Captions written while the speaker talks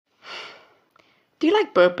Do you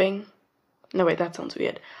like burping? No, wait, that sounds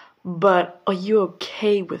weird. But are you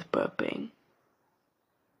okay with burping?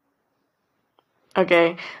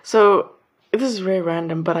 Okay, so this is very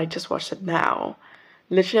random, but I just watched it now.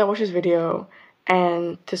 Literally, I watched this video,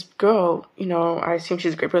 and this girl, I assume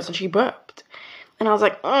she's a great person, she burped. And I was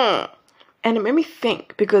like, And it made me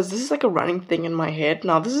think, because this is like a running thing in my head.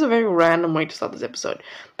 Now, this is a very random way to start this episode,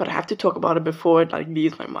 but I have to talk about it before it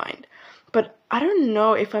leaves my mind. But I don't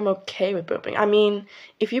know if I'm okay with burping. I mean,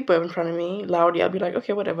 if you burp in front of me loudly, I'll be like,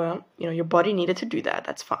 okay, whatever. Your body needed to do that.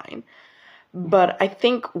 That's fine. But I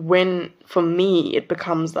think for me, it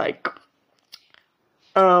becomes like,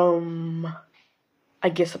 I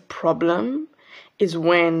guess a problem is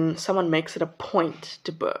when someone makes it a point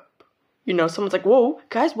to burp. Someone's like, whoa,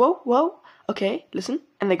 guys, whoa, okay, listen.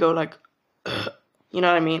 And they go like, you know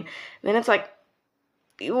what I mean? Then it's like,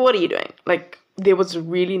 what are you doing? Like, there was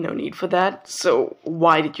really no need for that. So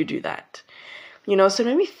why did you do that? So it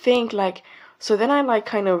made me think so then I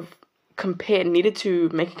kind of needed to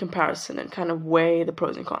make a comparison and kind of weigh the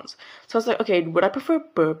pros and cons. So I was like, okay, would I prefer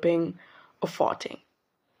burping or farting?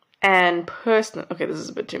 And personally, okay, this is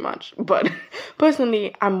a bit too much, but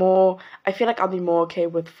personally, I feel like I'll be more okay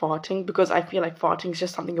with farting because I feel like farting is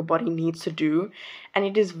just something your body needs to do. And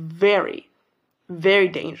it is very, very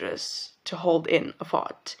dangerous to hold in a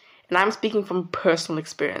fart. And I'm speaking from personal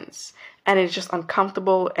experience. And it's just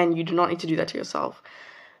uncomfortable and you do not need to do that to yourself.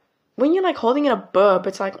 When you're holding in a burp,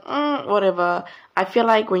 it's like, whatever. I feel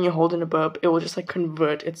like when you're holding a burp, it will just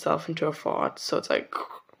convert itself into a fart. So it's like,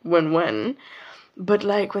 win-win. But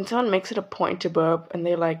when someone makes it a point to burp and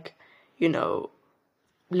they let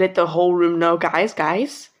the whole room know,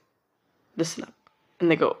 guys, listen up. And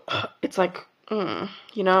they go, it's like,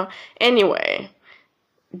 Anyway,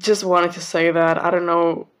 just wanted to say that. I don't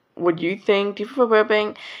know what you think. Do you prefer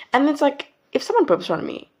burping? And it's like, if someone burps in front of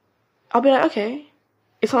me, I'll be like, okay.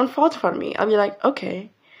 If someone farts in front of me, I'll be like,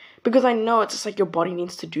 okay. Because I know it's just your body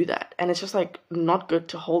needs to do that. And it's just not good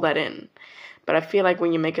to hold that in. But I feel like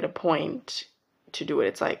when you make it a point to do it,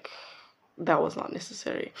 it's that was not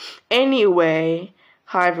necessary. Anyway,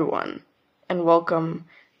 hi everyone, and welcome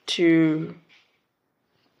to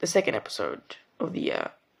the second episode of the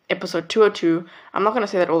year, episode 202. I'm not gonna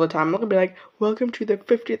say that all the time. I'm not gonna be like, welcome to the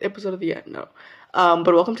 50th episode of the year. No,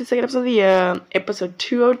 but welcome to the second episode of the year, episode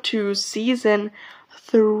 202, season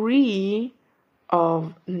 3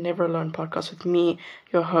 of Never Alone podcast with me,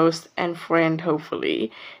 your host and friend,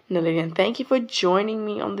 hopefully, Nalini. And thank you for joining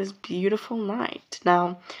me on this beautiful night.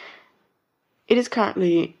 Now, it is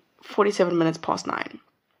currently 47 minutes past 9,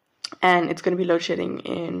 and it's going to be load shedding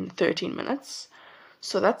in 13 minutes.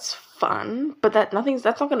 So that's fun, but that's not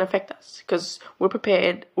going to affect us because we're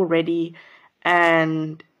prepared, we're ready,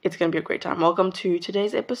 and it's going to be a great time. Welcome to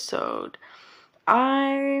today's episode.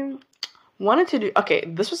 I wanted to do,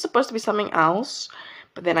 this was supposed to be something else,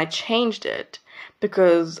 but then I changed it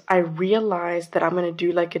because I realized that I'm going to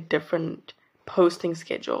do a different posting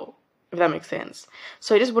schedule, if that makes sense.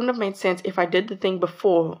 So it just wouldn't have made sense if I did the thing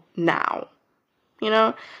before now,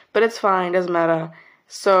 but it's fine, doesn't matter.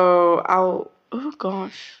 So oh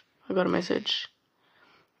gosh, I got a message.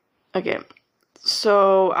 Okay,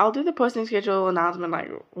 so I'll do the posting schedule announcement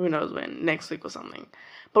who knows when, next week or something.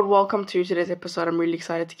 But welcome to today's episode. I'm really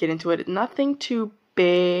excited to get into it. Nothing too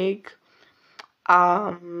big,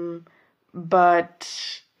 but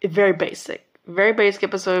very basic. Very basic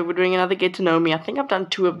episode. We're doing another get to know me. I think I've done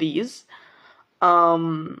 2 of these.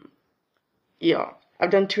 Yeah,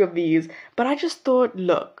 I've done 2 of these. But I just thought,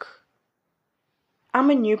 look, I'm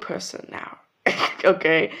a new person now.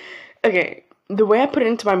 Okay. The way I put it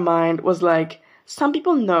into my mind was some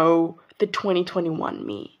people know the 2021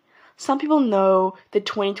 me. Some people know the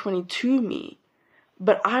 2022 me,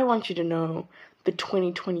 but I want you to know the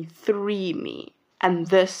 2023 me, and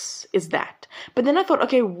this is that. But then I thought,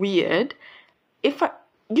 okay, weird. You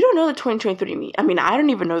don't know the 2023 me. I mean, I don't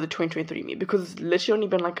even know the 2023 me because it's literally only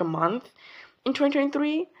been a month in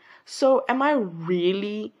 2023. So am I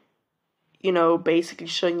really, basically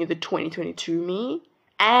showing you the 2022 me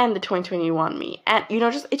and the 2021 me? And,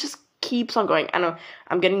 it just keeps on going. I know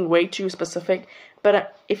I'm getting way too specific,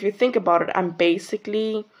 but if you think about it, I'm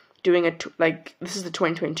basically doing this is the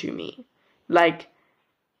 2022 me. The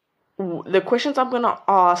questions I'm going to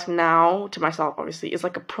ask now to myself, obviously, is a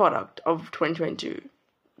product of 2022.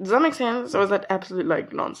 Does that make sense? Or is that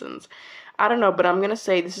absolute, nonsense? I don't know, but I'm going to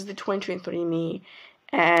say this is the 2023 me.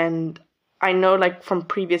 And I know, from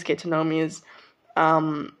previous Get to Know Me's,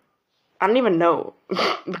 I don't even know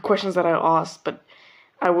the questions that I asked, but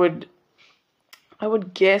I would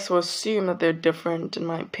guess or assume that they're different, and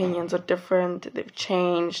my opinions are different, they've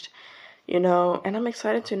changed, and I'm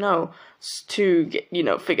excited to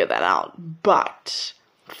get, figure that out. But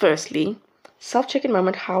firstly, self-check-in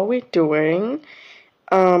moment, how are we doing?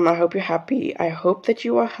 I hope you're happy. I hope that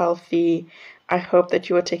you are healthy. I hope that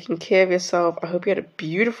you are taking care of yourself. I hope you had a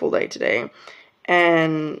beautiful day today.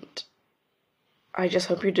 And I just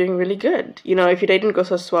hope you're doing really good. If your day didn't go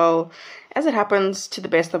so swell, as it happens to the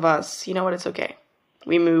best of us, you know what? It's okay.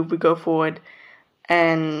 We move, we go forward,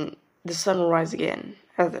 and the sun will rise again,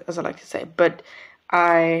 as I like to say. But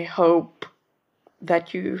I hope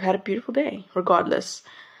that you had a beautiful day, regardless,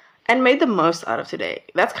 and made the most out of today.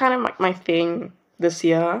 That's kind of my thing this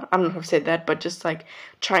year. I don't know if I've said that, but just like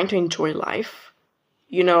trying to enjoy life,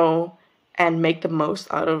 and make the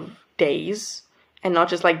most out of days, and not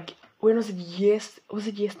just like, when was it? Was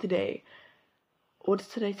it yesterday? What is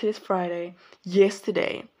today? Today's Friday.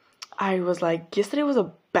 Yesterday, I was like, yesterday was not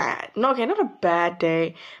a bad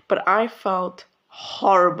day, but I felt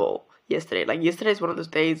horrible yesterday. Like, yesterday is one of those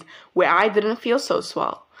days where I didn't feel so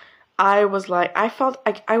swell. I was like, I felt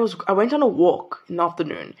like I went on a walk in the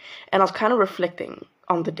afternoon, and I was kind of reflecting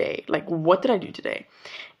on the day. Like, what did I do today?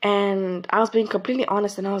 And I was being completely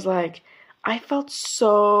honest, and I was like, I felt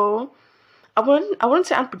so... I wouldn't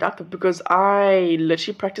say unproductive, because I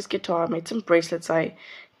literally practiced guitar, made some bracelets, I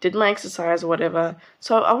did my exercise or whatever.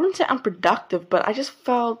 So I wouldn't say unproductive, but I just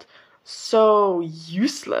felt so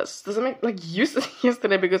useless. Does it make useless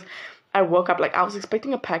yesterday? Because I woke up, I was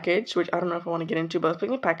expecting a package, which I don't know if I want to get into, but I was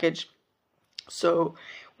expecting a package. So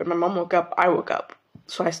when my mom woke up, I woke up.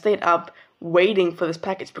 So I stayed up waiting for this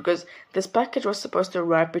package, because this package was supposed to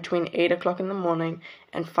arrive between 8 o'clock in the morning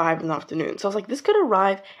and 5 in the afternoon. So I was like, this could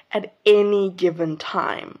arrive at any given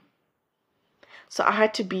time. So I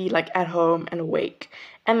had to be at home and awake.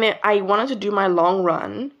 And then I wanted to do my long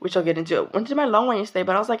run, which I'll get into. I wanted to do my long run yesterday,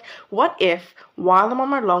 but I was like, what if while I'm on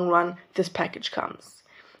my long run, this package comes?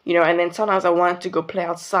 And then sometimes I wanted to go play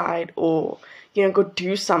outside or, go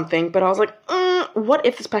do something. But I was like, what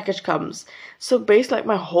if this package comes? So basically,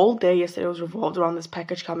 my whole day yesterday was revolved around this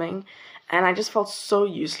package coming. And I just felt so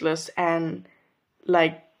useless. And,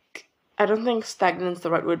 I don't think stagnant is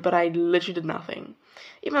the right word, but I literally did nothing.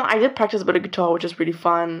 Even though I did practice a bit of guitar, which was really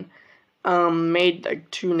fun. Made,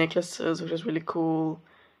 2 necklaces, which was really cool.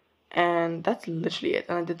 And that's literally it.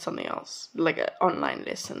 And I did something else, like an online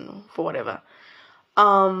lesson for whatever.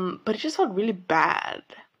 But it just felt really bad.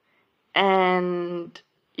 And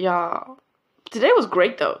yeah, today was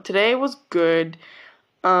great though. Today was good.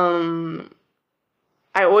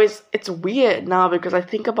 It's weird now, because I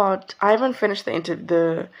think about, I haven't finished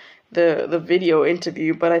the video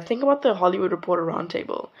interview, but I think about the Hollywood Reporter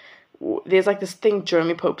Roundtable. There's this thing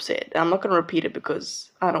Jeremy Pope said. I'm not going to repeat it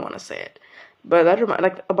because I don't want to say it. But that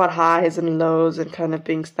about highs and lows and kind of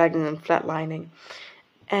being stagnant and flatlining.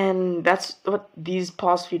 And that's what these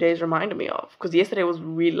past few days reminded me of. Because yesterday was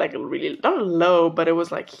really, really, not low, but it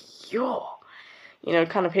was it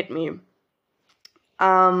kind of hit me.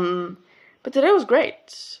 But today was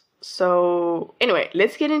great. So, anyway,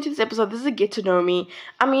 let's get into this episode. This is a get to know me.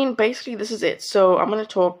 I mean, basically, this is it. So, I'm going to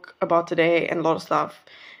talk about today and a lot of stuff.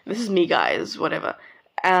 This is me, guys, whatever.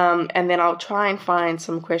 And then I'll try and find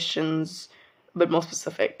some questions a bit more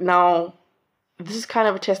specific. Now, this is kind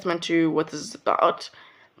of a testament to what this is about.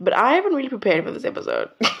 But I haven't really prepared for this episode.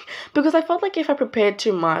 Because I felt like if I prepared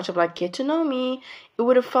too much of get to know me, it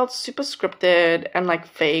would have felt super scripted and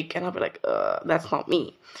fake. And I'll be like, that's not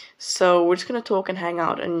me. So we're just going to talk and hang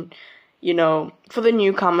out. And, for the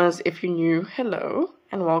newcomers, if you're new, hello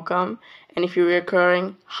and welcome. And if you're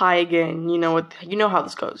recurring, hi again. You know how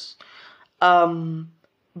this goes. But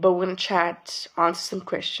we're going to chat, answer some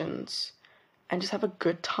questions, and just have a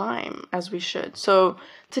good time, as we should. So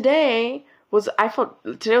today was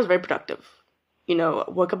very productive.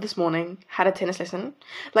 Woke up this morning, had a tennis lesson.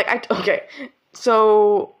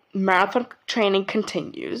 So marathon training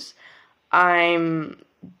continues. I'm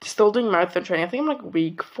still doing marathon training. I think I'm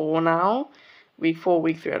week 4 now. Week 4,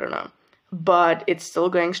 week 3, I don't know. But it's still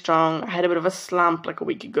going strong. I had a bit of a slump 2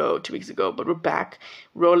 weeks ago, but we're back,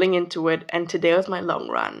 rolling into it. And today was my long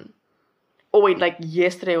run. Oh wait,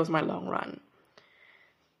 yesterday was my long run.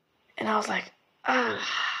 And I was like,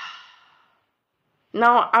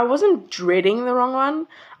 Now, I wasn't dreading the long run.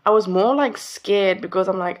 I was more scared, because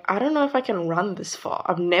I'm I don't know if I can run this far.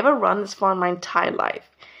 I've never run this far in my entire life.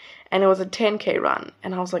 And it was a 10K run.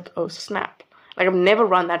 And I was like, oh snap. I've never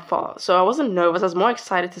run that far. So I wasn't nervous. I was more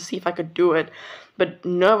excited to see if I could do it. But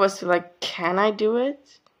nervous to can I do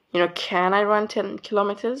it? Can I run 10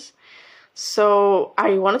 kilometers? So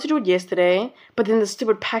I wanted to do it yesterday. But then the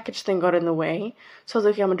stupid package thing got in the way. So I was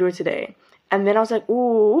like, okay, I'm going to do it today. And then I was like,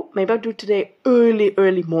 ooh, maybe I'll do it today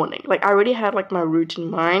early morning. Like, I already had, like, my route in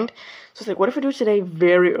mind. So it's like, what if I do it today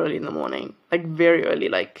very early in the morning? Like, very early,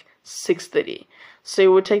 like 6:30. So it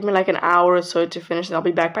would take me, like, an hour or so to finish. And I'll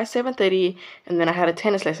be back by 7:30. And then I had a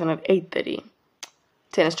tennis lesson at 8:30.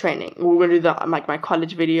 Tennis training. We were going to do that, like, my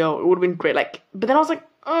college video. It would have been great. Like, but then I was like,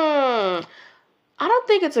 I don't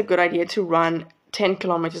think it's a good idea to run 10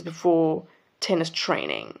 kilometers before tennis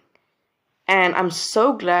training. And I'm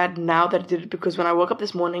so glad now that I did it, because when I woke up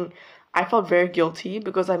this morning, I felt very guilty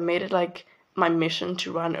because I made it like my mission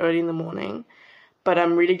to run early in the morning. But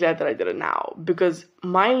I'm really glad that I did it now, because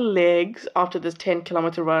my legs after this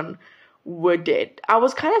 10-kilometer run were dead. I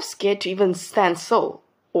was kind of scared to even stand still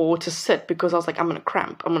or to sit, because I was like, I'm going to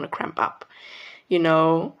cramp up, you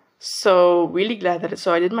know? So really glad that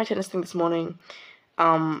so I did my tennis thing this morning.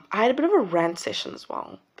 I had a bit of a rant session as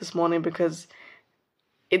well this morning, because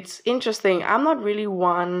it's interesting. I'm not really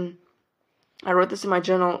one. I wrote this in my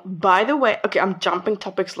journal. By the way, okay, I'm jumping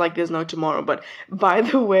topics like there's no tomorrow, but by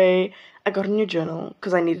the way, I got a new journal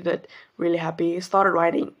because I needed it. Really happy. Started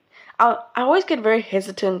writing. I always get very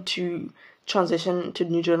hesitant to transition to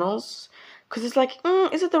new journals, because it's like,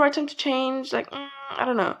 is it the right time to change? Like, I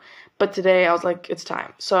don't know. But today I was like, it's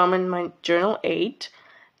time. So I'm in my journal 8.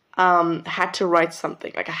 Had to write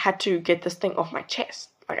something. Like, I had to get this thing off my chest.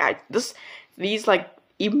 Like, these like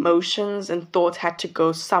emotions and thoughts had to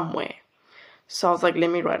go somewhere. So I was like,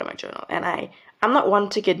 let me write in my journal. And I'm not one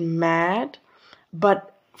to get mad,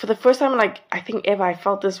 but for the first time, like, I think ever, I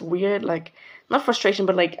felt this weird, like, not frustration,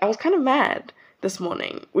 but like, I was kind of mad this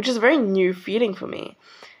morning, which is a very new feeling for me.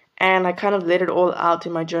 And I kind of let it all out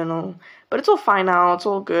in my journal. But it's all fine now. It's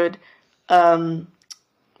all good. Where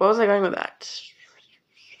was I going with that?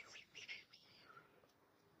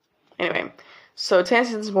 Anyway, so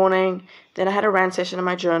 10 this morning, then I had a rant session in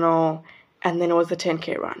my journal, and then it was the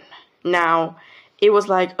 10K run. Now, it was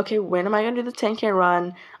like, okay, when am I going to do the 10K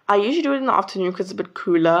run? I usually do it in the afternoon because it's a bit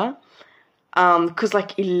cooler. Because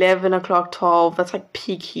like 11 o'clock, 12, that's like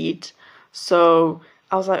peak heat. So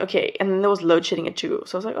I was like, okay, and then there was load shedding at 2.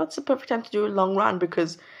 So I was like, oh, it's the perfect time to do a long run,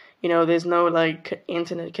 because, you know, there's no like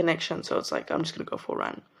internet connection. So it's like, I'm just going to go for a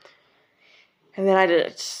run. And then I did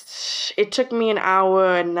it. It took me an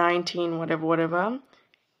hour and 19, whatever.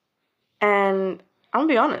 And I'm gonna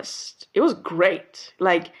be honest, it was great.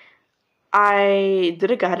 Like, I did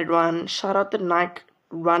a guided run. Shout out the Nike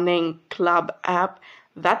Running Club app.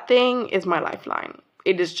 That thing is my lifeline.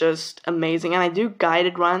 It is just amazing. And I do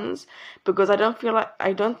guided runs because I don't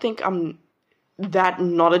think I'm that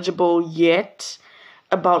knowledgeable yet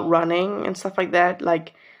about running and stuff like that.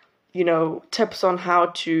 Like, you know, tips on how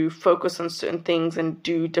to focus on certain things and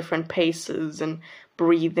do different paces and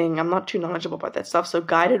breathing. I'm not too knowledgeable about that stuff. So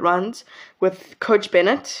guided runs with Coach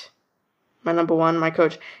Bennett, my number one, my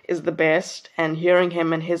coach, is the best. And hearing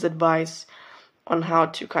him and his advice on how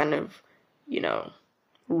to kind of, you know,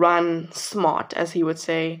 run smart, as he would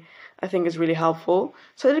say, I think is really helpful.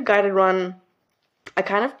 So I did a guided run. I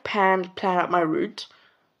kind of planned out my route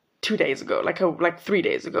 2 days ago, like 3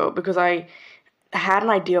 days ago, because I had an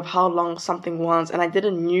idea of how long something was, and I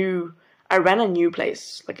ran a new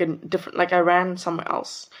place, I ran somewhere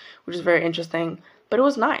else, which is very interesting, but it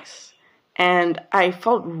was nice. And I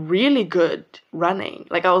felt really good running.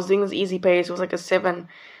 Like, I was doing this easy pace. It was like a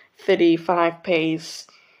 7:35 pace,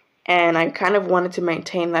 and I kind of wanted to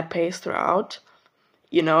maintain that pace throughout,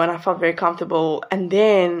 you know, and I felt very comfortable. And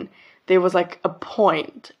then there was like a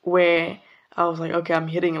point where I was like, okay, I'm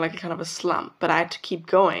hitting like kind of a slump, but I had to keep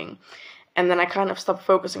going. And then I kind of stopped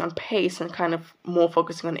focusing on pace and kind of more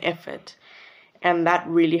focusing on effort. And that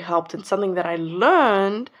really helped. And something that I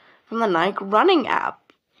learned from the Nike running app,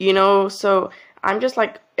 you know, so I'm just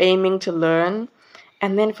like aiming to learn.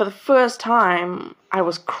 And then for the first time, I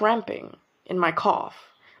was cramping in my calf.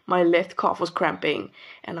 My left calf was cramping.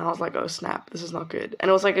 And I was like, oh snap, this is not good. And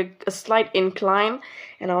it was like a slight incline.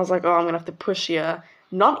 And I was like, oh, I'm going to have to push here.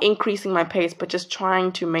 Not increasing my pace, but just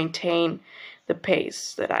trying to maintain the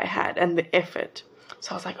pace that I had and the effort.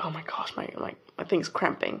 So I was like, oh my gosh, my thing's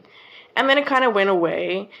cramping. And then it kind of went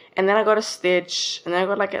away. And then I got a stitch. And then I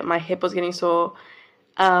got like, my hip was getting sore.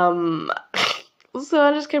 So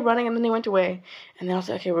I just kept running, and then it went away. And then I was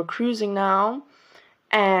like, okay, we're cruising now.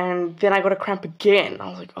 And then I got a cramp again. I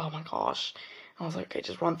was like, oh my gosh. I was like, okay,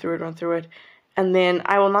 just run through it. And then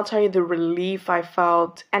I will not tell you the relief I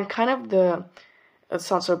felt, and kind of it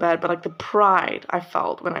sounds so bad, but like the pride I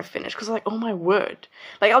felt when I finished. Because like, oh my word.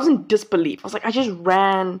 Like, I was in disbelief. I was like, I just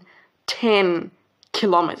ran 10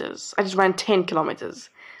 kilometers.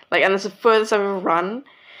 Like, and it's the furthest I've ever run.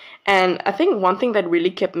 And I think one thing that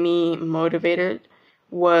really kept me motivated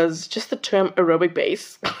was just the term aerobic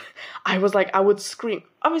bass. I was like, I would scream.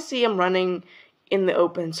 Obviously, I'm running in the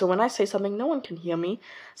open, so when I say something, no one can hear me.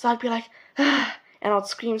 So I'd be like, ah, and I'd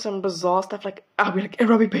scream some bizarre stuff like, I'll be like,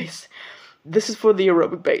 aerobic bass. This is for the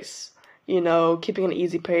aerobic bass. You know, keeping an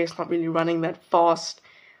easy pace, not really running that fast.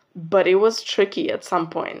 But it was tricky at some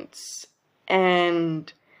points.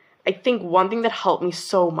 And I think one thing that helped me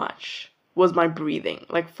so much was my breathing.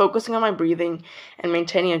 Like, focusing on my breathing and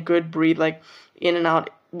maintaining a good breathe, like, in and out,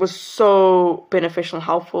 was so beneficial and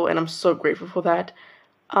helpful, and I'm so grateful for that.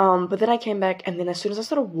 But then I came back, and then as soon as I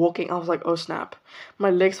started walking, I was like, oh snap. My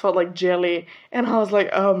legs felt like jelly, and I was like,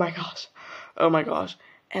 oh my gosh. Oh my gosh.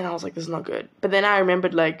 And I was like, this is not good. But then I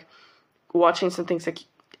remembered, like, watching some things, like,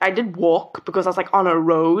 I did walk because I was, like, on a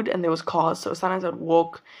road, and there was cars, so sometimes I'd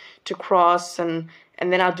walk to cross, and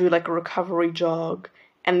then I'd do, like, a recovery jog.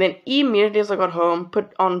 And then immediately as I got home,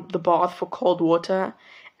 put on the bath for cold water,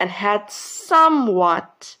 and had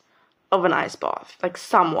somewhat of an ice bath. Like,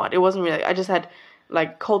 somewhat. It wasn't really, I just had,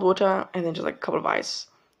 like, cold water and then just, like, a couple of ice,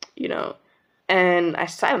 you know. And I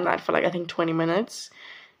sat in that for, like, I think 20 minutes.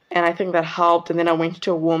 And I think that helped. And then I went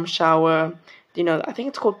into a warm shower. You know, I think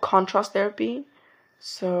it's called contrast therapy.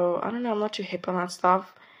 So, I don't know. I'm not too hip on that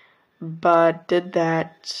stuff. But did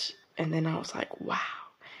that. And then I was like, wow.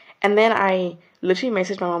 And then I literally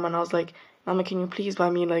messaged my mom and I was like, Mama, can you please buy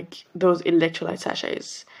me, like, those electrolyte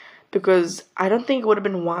sachets? Because I don't think it would have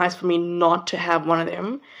been wise for me not to have one of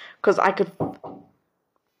them. Because I could...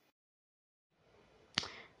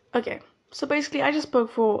 Okay, so basically I just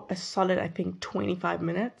spoke for a solid, I think, 25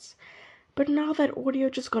 minutes. But now that audio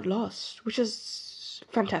just got lost, which is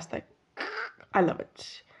fantastic. I love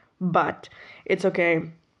it. But it's okay.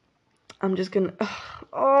 I'm just gonna...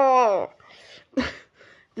 Oh!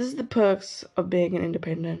 This is the perks of being an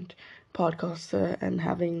independent podcaster and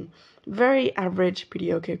having very average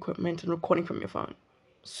mediocre equipment and recording from your phone.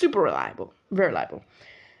 Super reliable. Very reliable.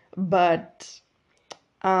 But,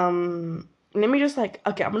 let me just like,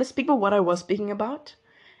 okay, I'm going to speak about what I was speaking about,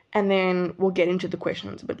 and then we'll get into the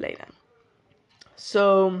questions a bit later.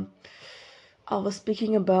 So, I was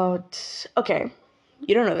speaking about, okay,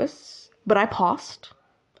 you don't know this, but I passed,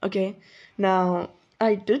 okay? Now,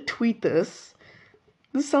 I did tweet this.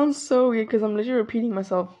 This sounds so weird because I'm literally repeating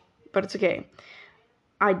myself, but it's okay.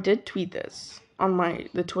 I did tweet this on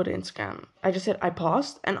the Twitter, Instagram. I just said I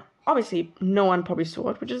passed, and obviously no one probably saw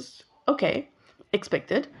it, which is okay,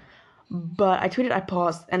 expected. But I tweeted I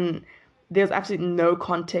passed, and there's absolutely no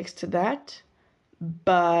context to that.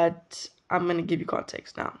 But I'm gonna give you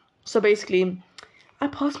context now. So basically, I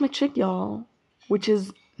passed my trick, y'all, which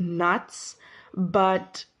is nuts.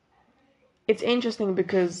 But it's interesting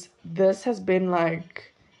because this has been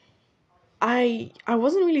like, I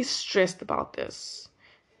wasn't really stressed about this.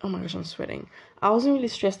 Oh my gosh, I'm sweating. I wasn't really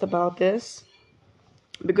stressed about this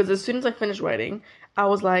because as soon as I finished writing, I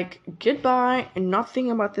was like, goodbye, and not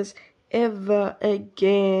thinking about this ever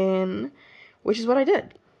again, which is what I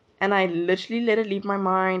did. And I literally let it leave my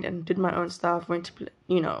mind and did my own stuff, went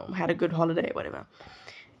to, had a good holiday, whatever.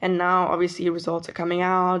 And now, obviously, results are coming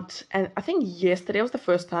out. And I think yesterday was the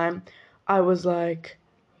first time I was like,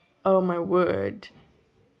 oh my word.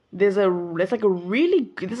 There's a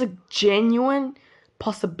genuine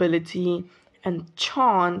possibility and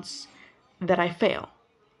chance that I fail.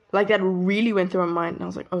 Like, that really went through my mind. And I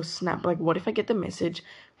was like, oh snap. Like, what if I get the message,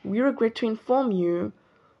 we regret to inform you,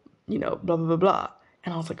 blah, blah, blah, blah.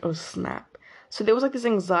 And I was like, oh snap. So there was like this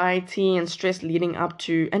anxiety and stress leading up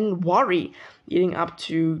to, and worry leading up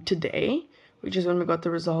to today, which is when we got the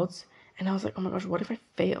results. And I was like, oh my gosh, what if I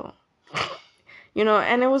fail?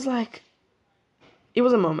 And it was like, it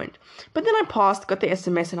was a moment. But then I passed, got the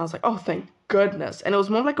SMS, and I was like, oh, thank goodness. And it was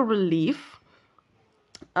more like a relief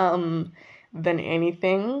than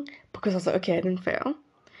anything, because I was like, okay, I didn't fail.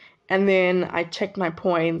 And then I checked my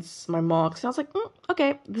points, my marks, and I was like,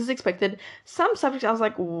 okay, this is expected. Some subjects I was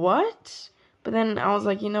like, what? But then I was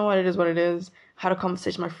like, you know what, it is what it is. I had a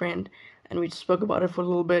conversation with my friend, and we spoke about it for a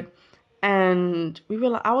little bit. And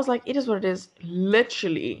I was like, it is what it is.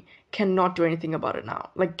 Literally cannot do anything about it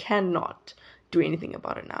now. Like, cannot do anything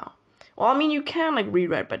about it now. Well, I mean, you can like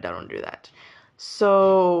rewrite, but don't do that.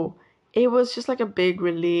 So it was just like a big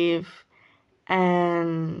relief.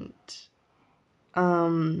 And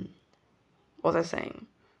what was I saying?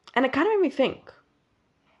 And it kind of made me think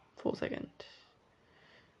for a second.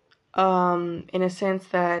 In a sense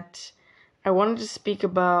that I wanted to speak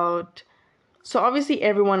about, so obviously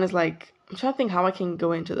everyone is like, I'm trying to think how I can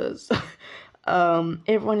go into this.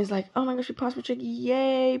 Everyone is like, oh my gosh, we passed my trick,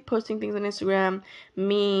 yay, posting things on Instagram,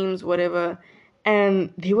 memes, whatever.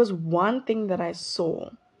 And there was one thing that I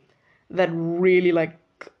saw that really like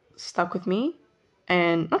stuck with me,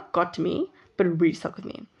 and not got to me, but it really stuck with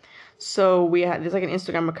me. So there's like an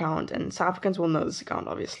Instagram account, and South Africans will know this account,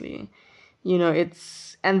 obviously.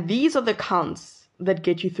 And these are the accounts that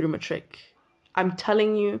get you through matric. I'm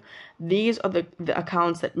telling you, these are the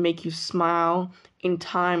accounts that make you smile in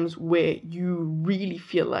times where you really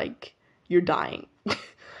feel like you're dying.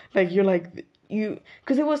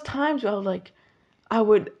 Because there was times where I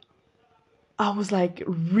was like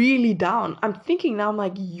really down. I'm thinking now, I'm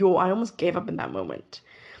like, yo, I almost gave up in that moment.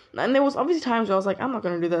 And there was obviously times where I was like, I'm not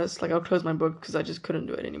going to do this. Like, I'll close my book because I just couldn't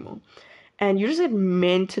do it anymore. And you just get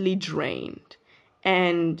mentally drained.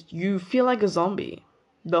 And you feel like a zombie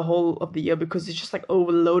the whole of the year because it's just like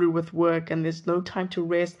overloaded with work and there's no time to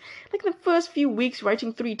rest. Like the first few weeks,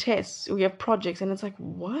 writing 3 tests, we have projects, and it's like,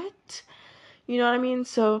 what? You know what I mean?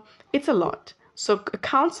 So it's a lot. So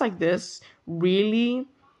accounts like this really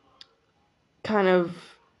kind of,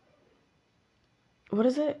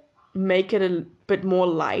 make it a bit more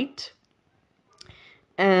light.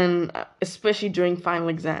 And especially during final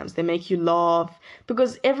exams, they make you laugh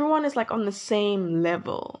because everyone is like on the same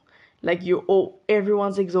level. Like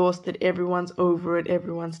everyone's exhausted, everyone's over it,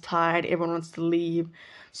 everyone's tired, everyone wants to leave.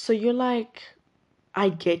 So you're like, I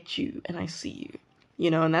get you and I see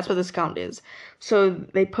you, and that's what this account is. So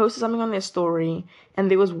they posted something on their story, and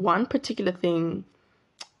there was one particular thing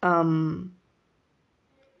in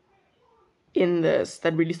this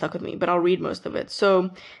that really stuck with me, but I'll read most of it. So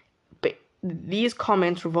these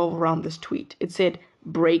comments revolve around this tweet. It said,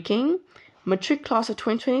 breaking, matric class of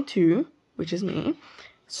 2022, which is me,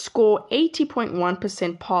 score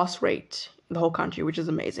 80.1% pass rate in the whole country, which is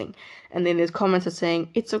amazing. And then there's comments that saying,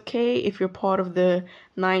 it's okay if you're part of the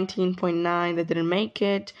 19.9 that didn't make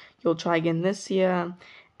it, you'll try again this year.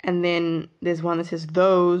 And then there's one that says,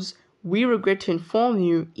 we regret to inform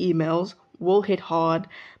you, emails will hit hard,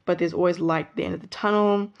 but there's always light at the end of the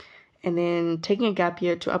tunnel. And then taking a gap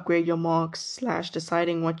year to upgrade your marks /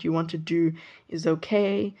 deciding what you want to do is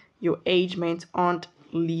okay. Your age mates aren't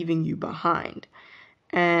leaving you behind.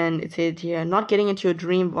 And it said here, not getting into your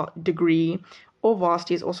dream degree or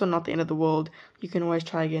varsity is also not the end of the world. You can always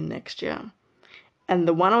try again next year. And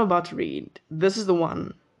the one I'm about to read, this is the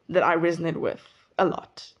one that I resonate with a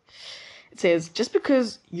lot. It says, just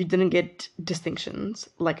because you didn't get distinctions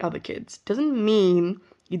like other kids doesn't mean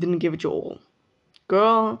you didn't give it your all.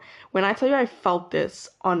 Girl, when I tell you I felt this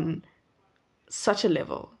on such a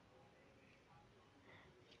level.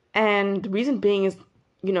 And the reason being is,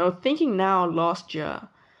 thinking now last year,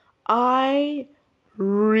 I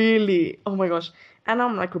really, oh my gosh, and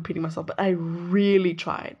I'm like repeating myself, but I really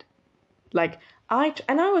tried. Like, I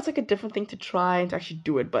know it's like a different thing to try and to actually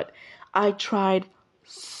do it, but I tried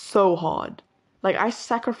so hard. Like, I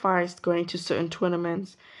sacrificed going to certain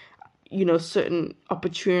tournaments, certain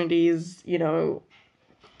opportunities,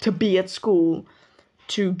 to be at school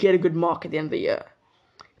to get a good mark at the end of the year.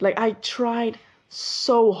 Like, I tried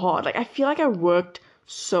so hard. Like, I feel like I worked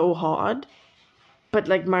so hard, but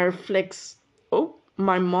like my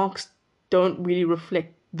marks don't really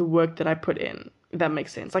reflect the work that I put in, if that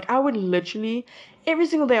makes sense. Like, I would literally every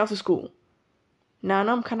single day after school, now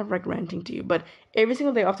I'm kind of like ranting to you, but every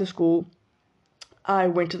single day after school, I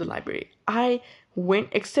went to the library. I went,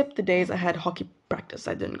 except the days I had hockey practice,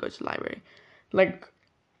 I didn't go to the library. Like,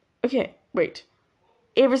 okay, wait.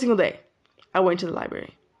 Every single day, I went to the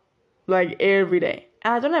library. Like, every day.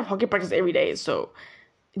 And I don't have hockey practice every day, so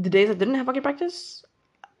the days I didn't have hockey practice,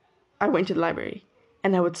 I went to the library.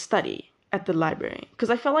 And I would study at the library. Because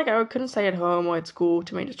I felt like I couldn't stay at home or at school,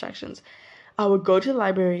 too many distractions. I would go to the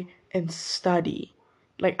library and study.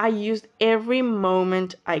 Like, I used every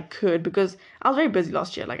moment I could because I was very busy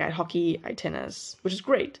last year. Like, I had hockey, I had tennis, which is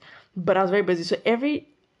great. But I was very busy. So every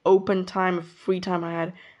open time, free time I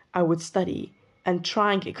had, I would study and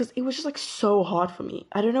try and get, because it was just like so hard for me.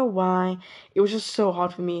 I don't know why. It was just so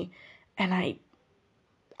hard for me. And I,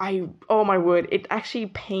 oh my word, it actually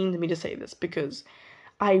pained me to say this because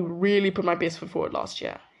I really put my best foot forward last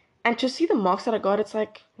year. And to see the marks that I got, it's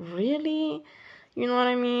like, really? You know what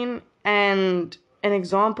I mean? And an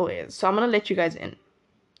example is, so I'm going to let you guys in,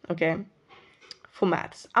 okay? For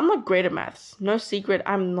maths. I'm not great at maths. No secret,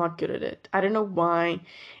 I'm not good at it. I don't know why.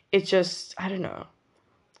 It's just, I don't know.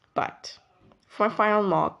 But for my final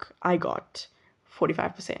mark, I got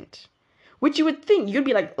 45%. Which you would think, you'd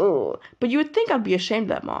be like, oh. But you would think I'd be ashamed of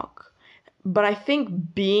that mark. But I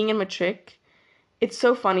think being in matric, it's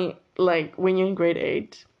so funny, like, when you're in grade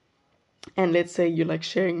 8, and let's say you're, like,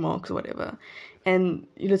 sharing marks or whatever, and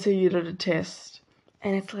let's say you did a test,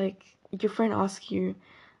 and it's like, your friend asks you,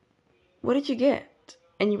 what did you get?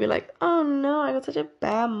 and you'd be like, oh no, I got such a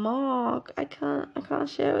bad mark. I can't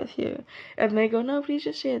share with you. And they go, no, please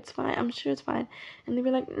just share. It's fine. I'm sure it's fine. And they'd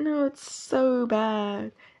be like, no, it's so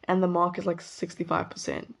bad. And the mark is like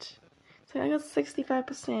 65%. So I got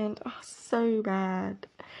 65%. Oh, so bad.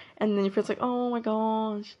 And then your friend's like, oh my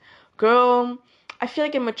gosh. Girl, I feel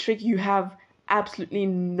like in matric you have absolutely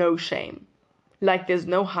no shame. Like there's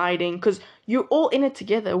no hiding because you're all in it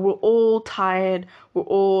together. We're all tired. We're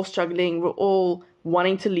all struggling. We're all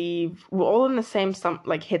wanting to leave. We're all in the same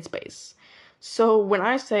like headspace. So when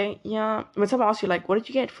I say, yeah, when someone asks you like, what did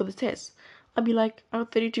you get for the test? I'd be like, I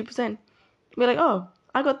got 32%. Be like, oh,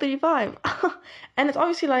 I got 35. And it's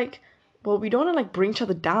obviously like, well, we don't want to like bring each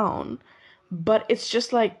other down, but it's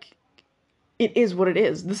just like it is what it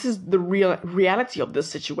is. This is the real reality of this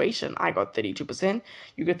situation. I got 32%,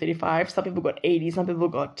 you got 35, some people got 80, some people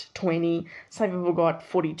got 20, some people got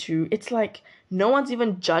 42. It's like no one's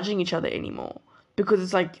even judging each other anymore because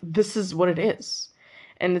it's like this is what it is.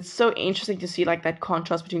 And it's so interesting to see like that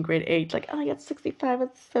contrast between grade 8, like, oh, I got 65,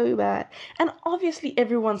 it's so bad. And obviously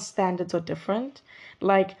everyone's standards are different.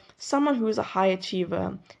 Like someone who is a high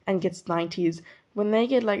achiever and gets 90s, when they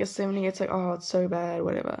get like a 70, it's like, oh, it's so bad,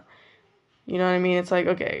 whatever. You know what I mean? It's like,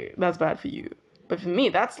 okay, that's bad for you. But for me,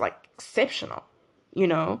 that's like exceptional, you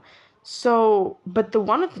know? So, but the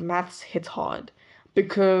one with maths hits hard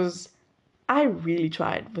because I really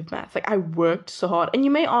tried with maths. Like, I worked so hard. And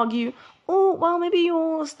you may argue, oh, well, maybe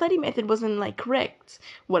your study method wasn't like correct,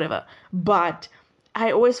 whatever. But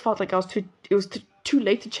I always felt like it was too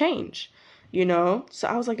late to change, you know? So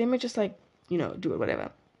I was like, let me just like, you know, do it,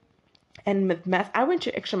 whatever. And with math, I went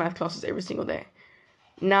to extra math classes every single day.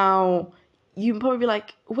 Now, you probably be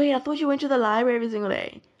like, wait, I thought you went to the library every single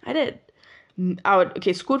day. I did.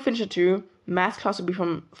 School would finish at 2. Math class would be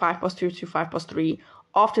from 2:05 to 3:05.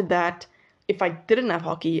 After that, if I didn't have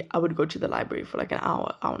hockey, I would go to the library for like an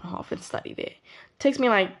hour, hour and a half and study there. Takes me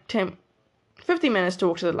like 15 minutes to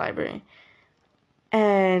walk to the library.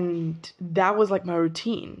 And that was like my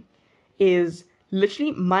routine. Is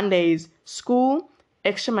literally Mondays, school,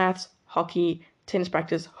 extra maths, hockey, tennis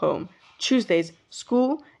practice, home. Tuesdays,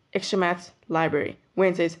 school, extra maths, library.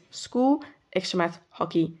 Wednesdays, school, extra maths,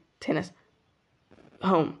 hockey, tennis,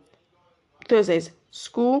 home. Thursdays,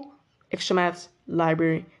 school, extra maths,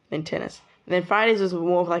 library, then tennis. And then Fridays was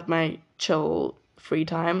more of like my chill free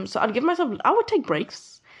time. So I would take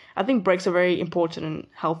breaks. I think breaks are very important and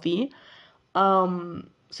healthy. So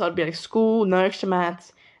I'd be like school, no extra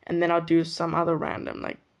maths, and then I'll do some other random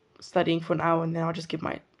like studying for an hour, and then I'll just give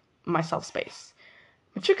myself space.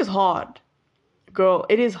 Matric is hard. Girl,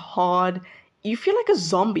 it is hard. You feel like a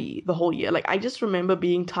zombie the whole year. Like, I just remember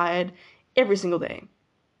being tired every single day.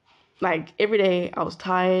 Like, every day I was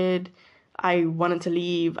tired. I wanted to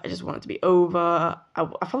leave. I just wanted to be over.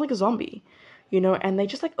 I felt like a zombie, you know? And they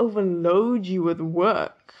just, like, overload you with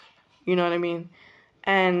work. You know what I mean?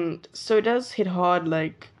 And so it does hit hard.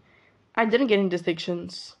 Like, I didn't get any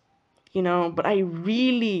distinctions, you know, but I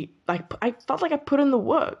really, like, I felt like I put in the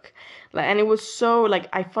work. Like, and it was so, like,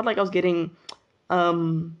 I felt like I was getting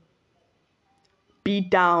beat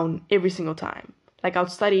down every single time. Like I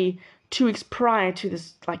would study 2 weeks prior to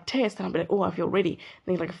this like test and I'd be like, oh, I feel ready.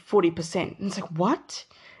 And then like 40%. And it's like, what?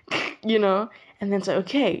 You know? And then it's like,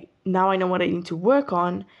 okay, now I know what I need to work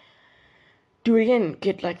on. Do it again,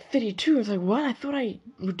 get like 32. It's like, what? I thought I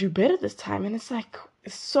would do better this time. And it's like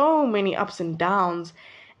so many ups and downs.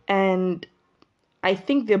 And I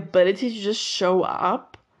think the ability to just show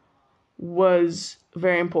up was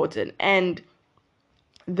very important. And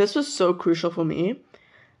this was so crucial for me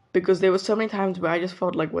because there were so many times where I just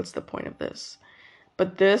felt like, what's the point of this?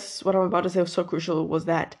 But this, what I'm about to say was so crucial, was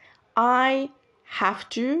that I have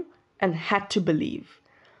to and had to believe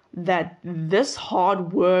that this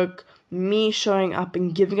hard work, me showing up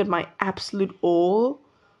and giving it my absolute all,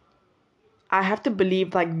 I have to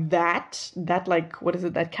believe like that like, what is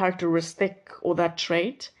it, that characteristic or that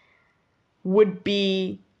trait would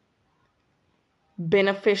be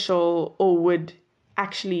beneficial or would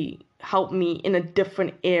actually help me in a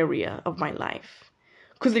different area of my life,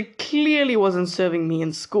 because it clearly wasn't serving me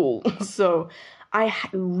in school. So I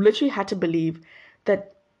literally had to believe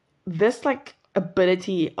that this like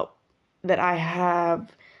ability that I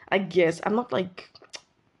have, I guess I'm not like,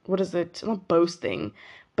 what is it, I'm not boasting,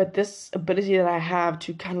 but this ability that I have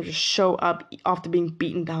to kind of just show up after being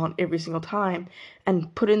beaten down every single time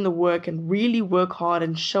and put in the work and really work hard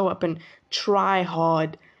and show up and try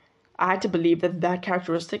hard, I had to believe that that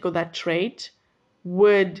characteristic or that trait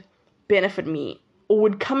would benefit me or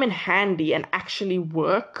would come in handy and actually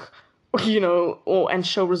work, you know, and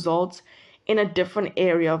show results in a different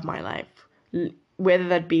area of my life, whether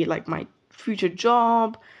that be like my future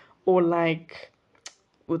job, or like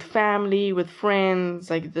with family, with friends,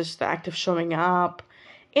 like just the act of showing up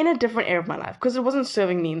in a different area of my life, because it wasn't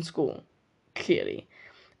serving me in school, clearly.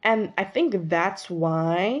 And I think that's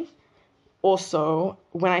why also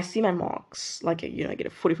when I see my marks, like, I get a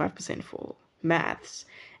 45% for maths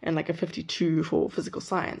and like a 52 for physical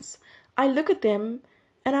science, I look at them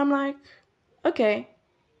and I'm like, okay,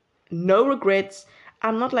 no regrets.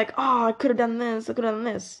 I'm not like, oh, I could have done this, I could have done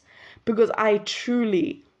this. Because I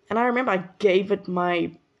truly, and I remember I gave it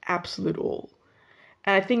my absolute all.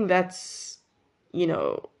 And I think that's,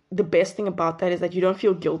 the best thing about that is that you don't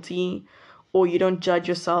feel guilty, or you don't judge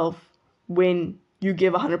yourself when you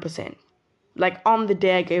give 100%. Like on the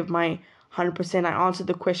day I gave my 100%, I answered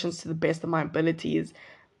the questions to the best of my abilities.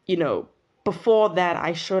 You know, Before that,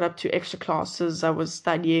 I showed up to extra classes. I was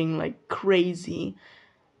studying like crazy.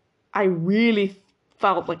 I really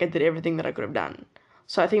felt like I did everything that I could have done.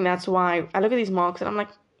 So I think that's why I look at these marks and I'm like,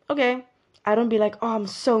 okay. I don't be like, oh, I'm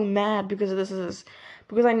so mad because of this.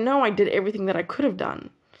 Because I know I did everything that I could have done,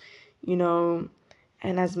 you know.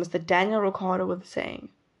 And as Mr. Daniel Ricciardo was saying,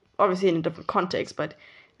 obviously in a different context, but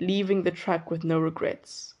leaving the track with no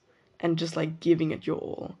regrets and just like giving it your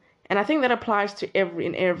all. And I think that applies to every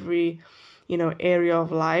area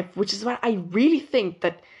of life, which is why I really think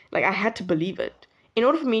that like I had to believe it. In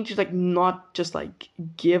order for me to like not just like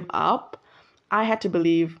give up, I had to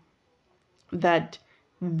believe that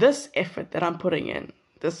this effort that I'm putting in,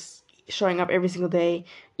 this showing up every single day,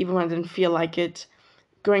 even when I didn't feel like it,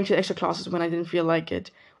 going to extra classes when I didn't feel like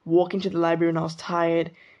it, walking to the library when I was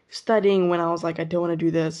tired, studying when I was like, I don't want to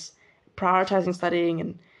do this, prioritizing studying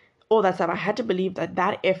and all that stuff. I had to believe that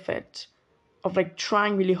that effort of like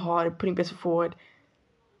trying really hard and putting best foot forward,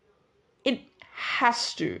 it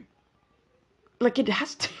has to, it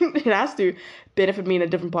has to benefit me in a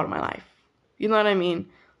different part of my life. You know what I mean?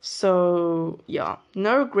 So yeah,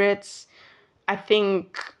 no regrets. I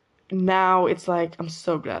think now it's like I'm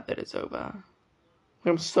so glad that it's over.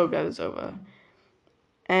 I'm so glad it's over.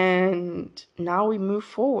 And now we move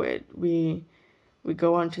forward. We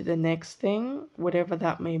go on to the next thing, whatever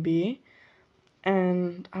that may be.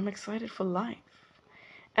 And I'm excited for life.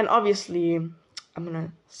 And obviously, I'm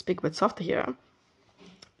gonna speak a bit softer here.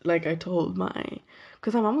 Like I told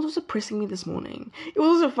because my mom was also pressing me this morning. It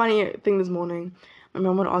was also a funny thing this morning. My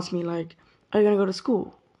mom would ask me like, are you gonna go to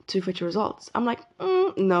school to fetch your results? I'm like,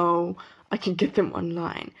 no, I can get them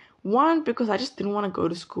online. One, because I just didn't want to go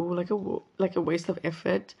to school, like a waste of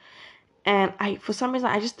effort. And for some reason,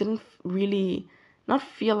 I just didn't really, not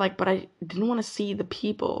feel like, but I didn't want to see the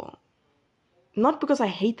people. Not because I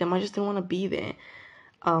hate them, I just didn't want to be there.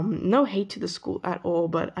 No hate to the school at all,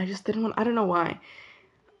 but I just didn't want, I don't know why.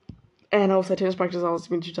 And also tennis practice, I was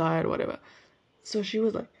being too tired, whatever. So she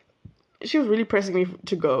was really pressing me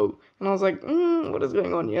to go. And I was like, what is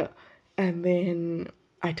going on here? And then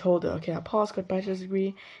I told her, okay, I passed, got bachelor's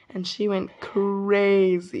degree. And she went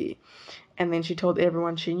crazy. And then she told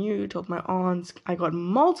everyone she knew, told my aunts. I got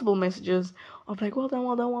multiple messages of like, well done,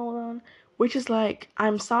 well done, well done. Which is like,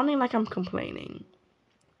 I'm sounding like I'm complaining.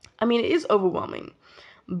 I mean, it is overwhelming.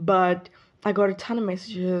 But I got a ton of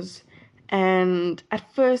messages. And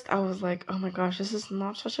at first I was like, oh my gosh, this is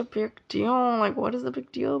not such a big deal. Like, what is the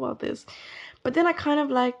big deal about this? But then I'm kind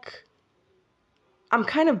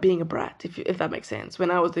of being a brat, if that makes sense.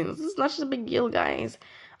 When I was doing this is not such a big deal, guys.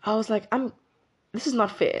 I was like, this is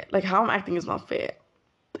not fair. Like, how I'm acting is not fair.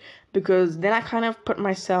 Because then I kind of put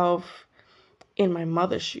myself in my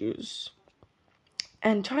mother's shoes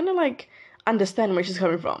and trying to like understand where she's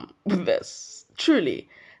coming from with this. Truly.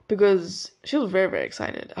 Because she was very, very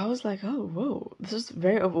excited. I was like, oh, whoa, this is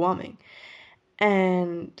very overwhelming.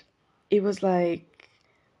 And it was like,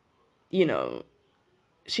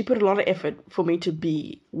 she put a lot of effort for me to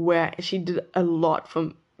be where she did a lot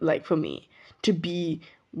for me to be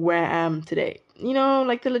where I am today.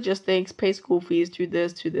 Like the logistics, pay school fees, do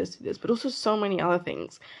this, but also so many other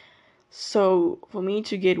things. So for me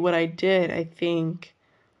to get what I did, I think,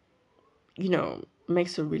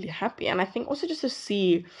 makes her really happy. And I think also just to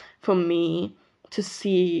see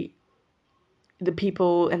the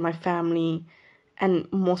people and my family, and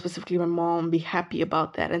more specifically my mom, be happy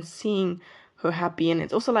about that, and seeing her happy. And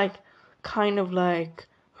it's also like kind of like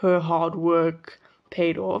her hard work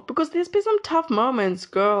paid off, because there's been some tough moments,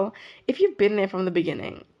 girl. If you've been there from the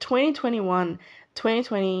beginning, 2021,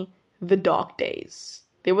 2020, the dark days,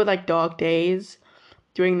 they were like dark days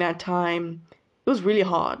during that time. It was really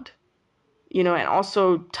hard, and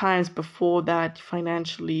also times before that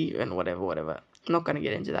financially and whatever. I'm not gonna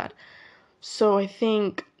get into that. So I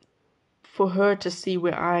think for her to see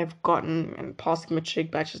where I've gotten and passing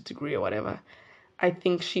matric, bachelor's degree or whatever, I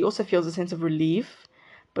think she also feels a sense of relief,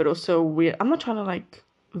 but also weird. I'm not trying to like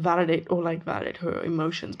validate her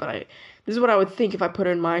emotions, but this is what I would think if I put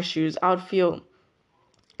her in my shoes. I would feel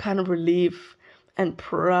kind of relief and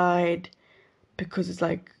pride because it's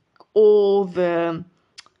like all the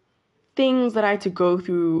things that I had to go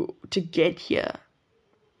through to get here.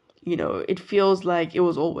 You know, it feels like it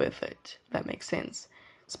was all worth it. If that makes sense.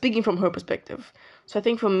 Speaking from her perspective. So I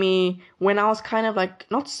think for me, when I was kind of like,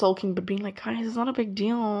 not sulking, but being like, guys, it's not a big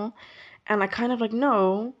deal. And I kind of like,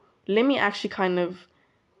 no, let me actually kind of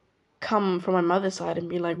come from my mother's side and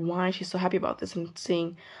be like, why is she so happy about this? And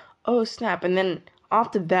seeing, oh, snap. And then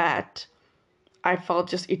after that, I felt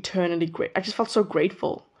just eternally great. I just felt so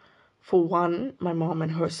grateful for one, my mom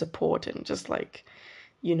and her support and just like,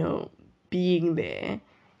 you know, being there.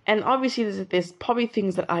 And obviously there's probably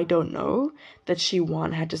things that I don't know that she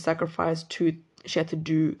had to sacrifice to, she had to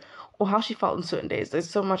do, or how she felt on certain days. There's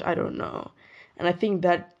so much I don't know. And I think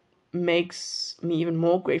that makes me even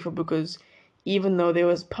more grateful because even though there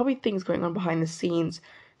was probably things going on behind the scenes,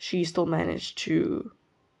 she still managed to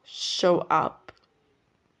show up.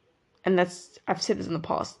 And that's, I've said this in the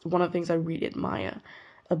past, one of the things I really admire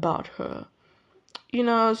about her. You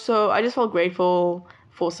know, so I just felt grateful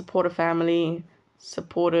for supportive family,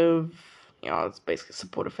 it's basically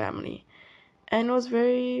supportive family. And it was a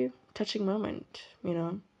very touching moment, you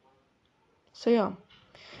know. So yeah,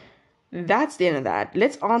 that's the end of that.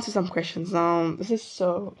 Let's answer some questions now. This is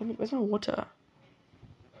so, where's my water?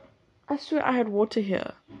 I swear I had water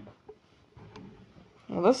here.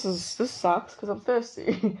 Well, this sucks because I'm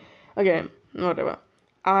thirsty. Okay, whatever.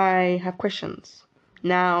 I have questions.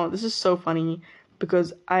 Now, this is so funny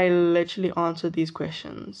because I literally answered these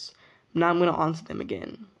questions. Now I'm going to answer them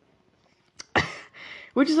again.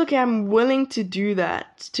 Which is okay, I'm willing to do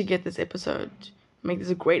that to get this episode. Make this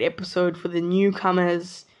a great episode for the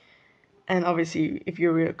newcomers. And obviously, if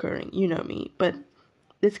you're reoccurring, you know me. But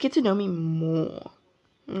let's get to know me more.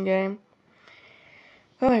 Okay?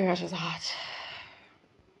 Oh my gosh, it's hot.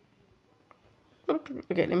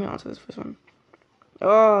 Okay, let me answer this first one.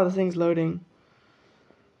 Oh, the thing's loading.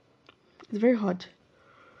 It's very hot.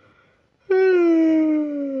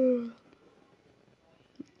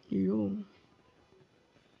 Yo.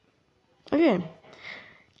 Okay.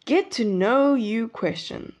 Get to know you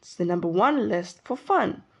questions. The number one list for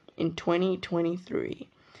fun in 2023.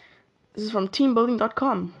 This is from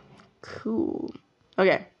teambuilding.com. Cool.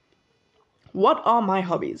 Okay. What are my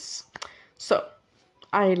hobbies? So,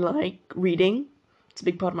 I like reading. It's a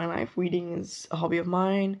big part of my life. Reading is a hobby of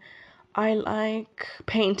mine. I like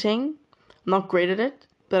painting. I'm not great at it,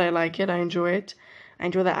 but I like it. I enjoy it. I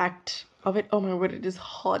enjoy the act of it. Oh my word, it is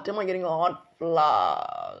hot. Am I getting a hot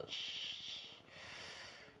flush?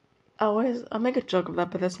 I make a joke of that,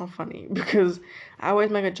 but that's not funny because I always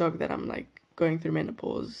make a joke that I'm like going through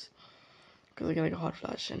menopause because I get like a hot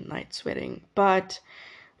flush and night sweating. But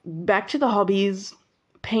back to the hobbies,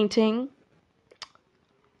 painting,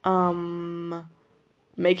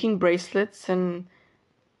 making bracelets and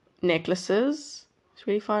necklaces. It's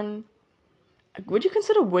really fun. Would you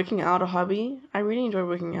consider working out a hobby? I really enjoy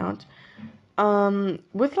working out.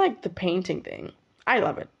 With like the painting thing, I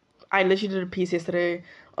love it. I literally did a piece yesterday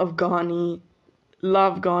of Ghani.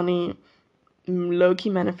 Love Ghani. Low-key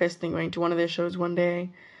manifesting going to one of their shows one day.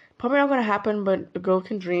 Probably not gonna happen, but a girl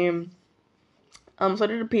can dream. So I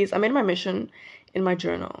did a piece. I made my mission in my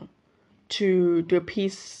journal to do a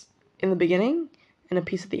piece in the beginning and a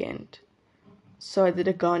piece at the end. So I did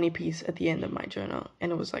a Ghani piece at the end of my journal,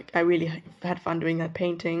 and it was like I really had fun doing that,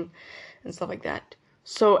 painting and stuff like that.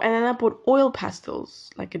 So, and then I bought oil pastels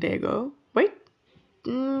like a day ago. Wait,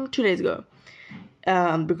 2 days ago.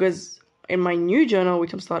 Because in my new journal,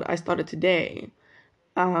 which I started today,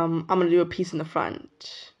 I'm gonna do a piece in the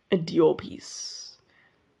front, a Dior piece.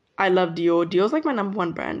 I love Dior. Dior's like my number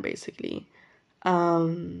one brand, basically,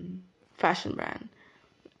 fashion brand,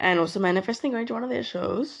 and also manifesting going to one of their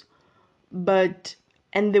shows. But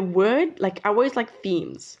and the word, like, I always like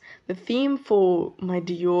themes. The theme for my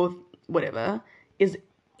Dior whatever is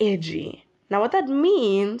edgy. Now what that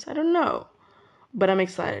means, I don't know. But I'm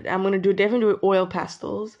excited. I'm going to definitely do oil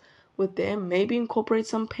pastels with them. Maybe incorporate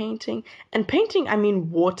some painting. And painting, I mean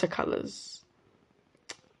watercolors.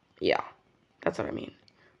 Yeah, that's what I mean.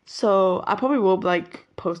 So I probably will like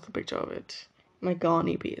post a picture of it. My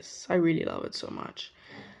Ghani piece. I really love it so much.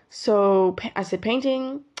 So I said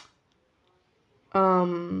painting.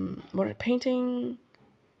 Painting,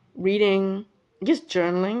 reading, just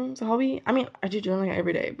journaling is a hobby. I mean, I do journaling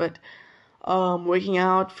every day, but working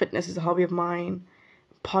out, fitness is a hobby of mine.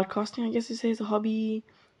 Podcasting, I guess you say, is a hobby.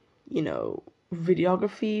 You know,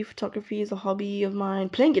 videography, photography is a hobby of mine.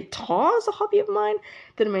 Playing guitar is a hobby of mine.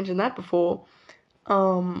 Didn't mention that before.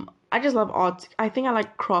 I just love art. I think I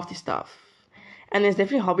like crafty stuff. And there's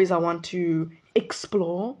definitely hobbies I want to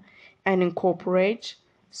explore and incorporate,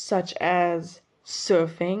 such as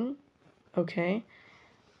surfing. Okay.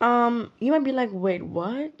 You might be like, wait,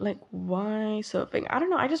 what? Like, why surfing? I don't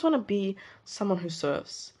know. I just want to be someone who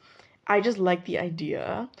surfs. I just like the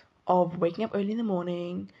idea of waking up early in the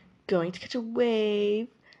morning, going to catch a wave.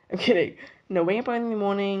 I'm kidding. No, waking up early in the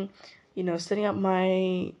morning, setting up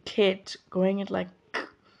my kit, going at like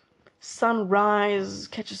sunrise,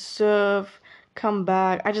 catch a surf, come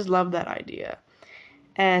back. I just love that idea.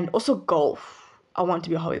 And also golf. I want to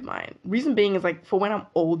be a hobby of mine. Reason being is like for when I'm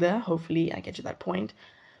older, hopefully I get to that point.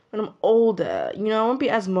 When I'm older, I won't be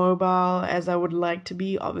as mobile as I would like to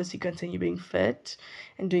be. Obviously, continue being fit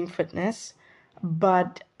and doing fitness.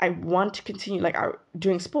 But I want to continue like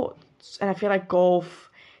doing sports. And I feel like golf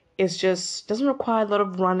is just doesn't require a lot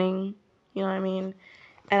of running. You know what I mean?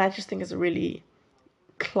 And I just think it's a really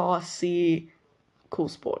classy, cool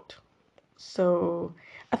sport. So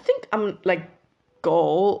I think I'm like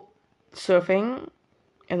goal surfing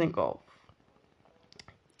and then golf.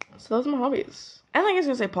 So those are my hobbies. And I guess I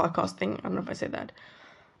was gonna say podcasting. I don't know if I said that.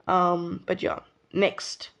 But yeah.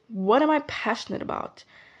 Next, what am I passionate about?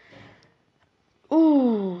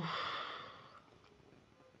 Ooh.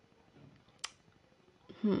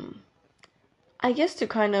 I guess to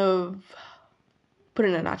kind of put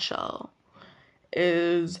in a nutshell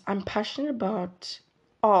is I'm passionate about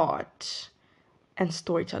art and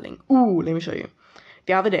storytelling. Ooh, let me show you.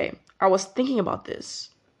 The other day, I was thinking about this.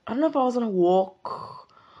 I don't know if I was on a walk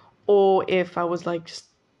or if I was like just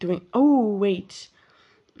doing. Oh wait,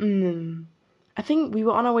 I think we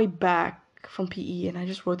were on our way back from PE, and I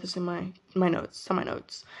just wrote this in my notes. Some of my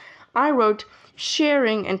notes. I wrote,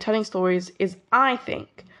 sharing and telling stories is, I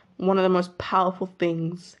think, one of the most powerful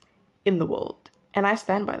things in the world, and I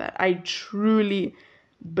stand by that. I truly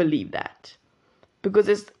believe that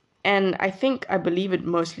and I think I believe it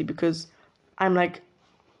mostly because I'm like,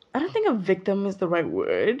 I don't think a victim is the right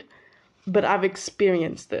word, but I've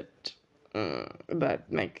experienced it.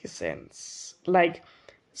 That makes sense. Like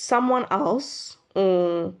someone else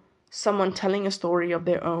or someone telling a story of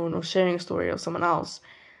their own or sharing a story of someone else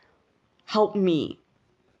helped me,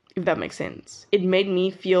 if that makes sense. It made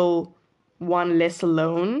me feel one less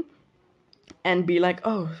alone and be like,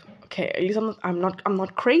 oh, okay, at least I'm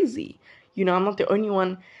not crazy. I'm not the only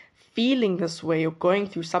one feeling this way or going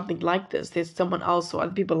through something like this. There's someone else or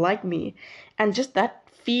other people like me. And just that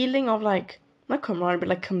feeling of like, not camaraderie, but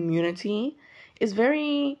like community is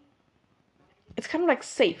it's kind of like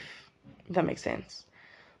safe, if that makes sense.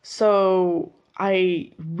 So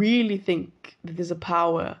I really think that there's a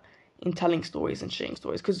power in telling stories and sharing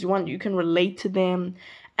stories because you can relate to them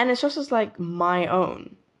and it's just as like my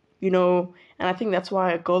own, and I think that's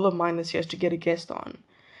why a goal of mine this year is to get a guest on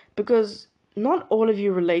because not all of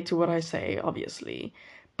you relate to what I say, obviously,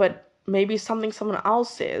 but maybe something someone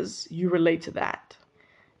else says, you relate to that.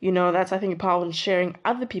 That's, I think, power in sharing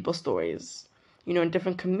other people's stories, in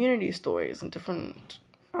different community stories and different,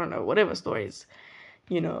 I don't know, whatever stories,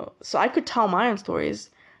 So I could tell my own stories,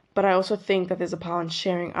 but I also think that there's a power in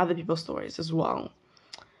sharing other people's stories as well.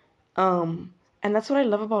 And that's what I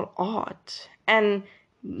love about art. And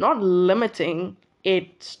not limiting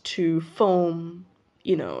it to film,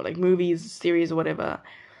 like movies, series, or whatever,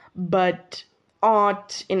 but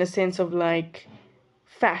art in a sense of like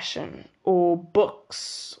fashion or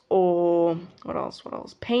books or what else,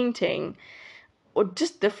 painting or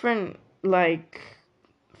just different like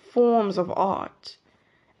forms of art.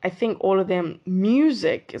 I think all of them,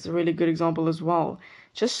 music is a really good example as well.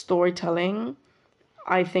 Just storytelling.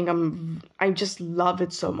 I think I just love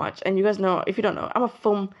it so much. And you guys know, if you don't know, I'm a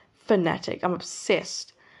film fanatic. I'm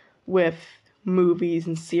obsessed with movies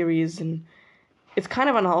and series, and it's kind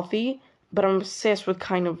of unhealthy, but I'm obsessed with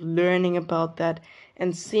kind of learning about that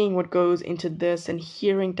and seeing what goes into this and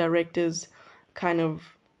hearing directors kind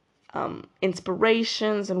of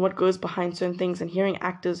inspirations and what goes behind certain things and hearing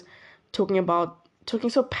actors talking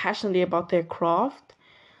so passionately about their craft.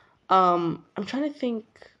 I'm trying to think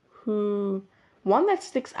who one that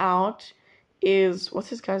sticks out is, what's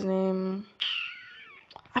this guy's name?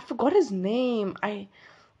 I forgot his name.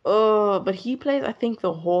 But he plays, I think,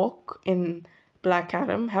 the Hawk in Black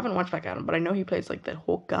Adam. Haven't watched Black Adam, but I know he plays like the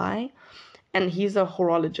Hawk guy, and he's a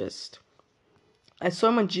horologist. I saw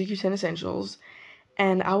him on GQ 10 Essentials,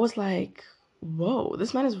 and I was like, whoa,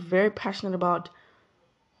 this man is very passionate about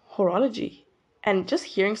horology. And just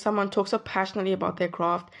hearing someone talk so passionately about their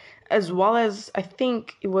craft, as well as I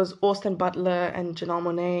think it was Austin Butler and Janelle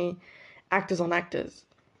Monáe actors on actors,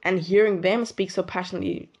 and hearing them speak so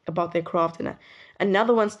passionately about their craft. And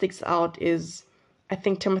another one sticks out is, I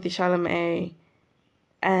think, Timothy Chalamet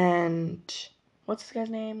and what's this guy's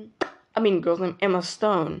name? I mean, girl's name, Emma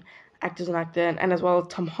Stone, actors and actor, and as well as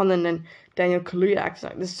Tom Holland and Daniel Kaluuya,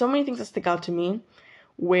 actors. There's so many things that stick out to me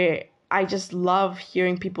where I just love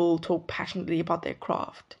hearing people talk passionately about their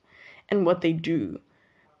craft and what they do.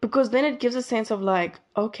 Because then it gives a sense of like,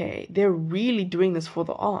 okay, they're really doing this for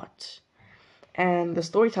the art and the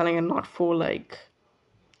storytelling and not for like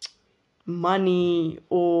money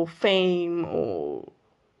or fame or,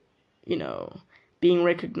 you know, being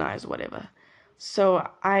recognized, whatever. So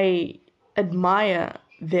I admire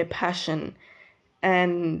their passion,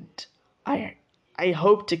 and I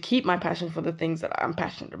hope to keep my passion for the things that I'm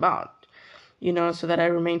passionate about, you know, so that I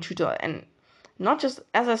remain true to it. And not just,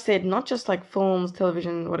 as I said, not just like films,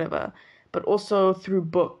 television, whatever, but also through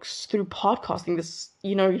books, through podcasting. This,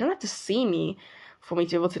 you know, you don't have to see me for me to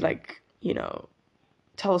be able to like, you know,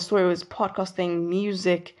 tell a story. It was podcasting,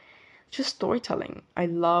 music, just storytelling. I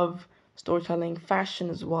love storytelling, fashion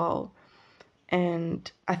as well. And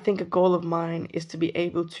I think a goal of mine is to be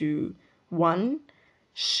able to, one,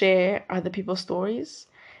 share other people's stories,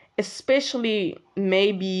 especially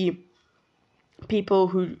maybe people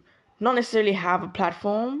who not necessarily have a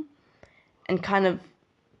platform, and kind of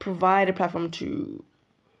provide a platform to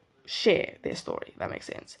share their story, if that makes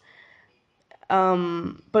sense.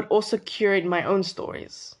 But also curate my own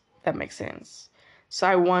stories, if that makes sense. So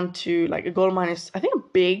I want to, like, a goal of mine is, I think a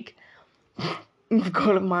big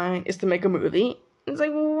goal of mine is to make a movie. It's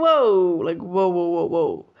like, whoa, like,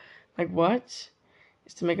 whoa. Like, what?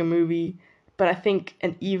 Is to make a movie. But I think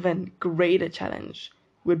an even greater challenge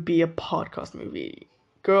would be a podcast movie.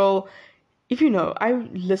 Girl, if you know, I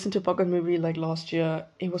listened to a podcast movie like last year.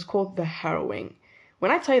 It was called The Harrowing.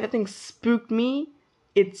 When I tell you that thing spooked me,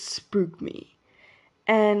 it spooked me.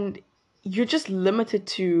 And you're just limited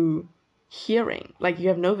to hearing. Like, you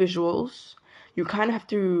have no visuals. You kind of have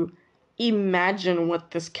to imagine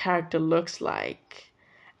what this character looks like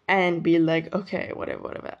and be like, okay,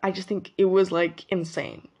 whatever. I just think it was like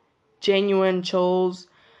insane. Genuine chills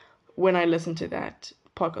when I listened to that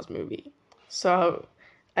podcast movie. So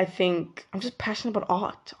I think I'm just passionate about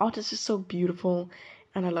art. Art is just so beautiful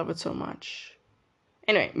and I love it so much.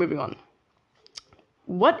 Anyway, moving on.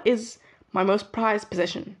 What is my most prized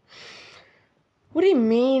possession? What do you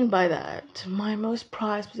mean by that? My most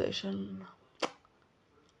prized possession?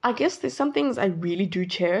 I guess there's some things I really do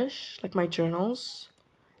cherish, like my journals.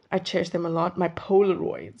 I cherish them a lot. My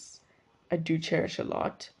Polaroids, I do cherish a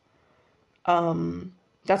lot.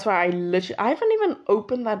 That's why I haven't even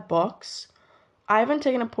opened that box. I haven't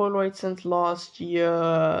taken a Polaroid since last year,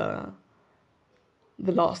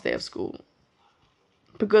 the last day of school.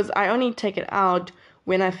 Because I only take it out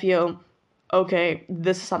when I feel, okay,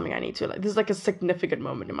 this is something I need to, like, this is like a significant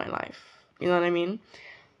moment in my life. You know what I mean?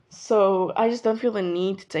 So I just don't feel the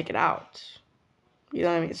need to take it out. You know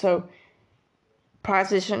what I mean? So,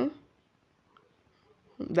 prized edition,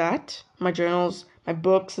 that, my journals, my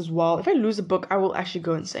books as well. If I lose a book, I will actually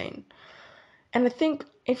go insane. And I think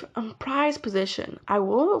if I'm prized possession, I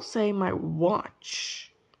will say my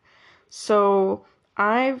watch. So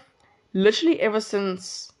I've literally ever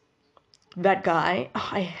since that guy,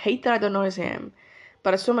 I hate that I don't know his name,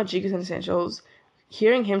 but I saw my Jiggers and Essentials,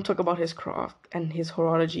 hearing him talk about his craft and his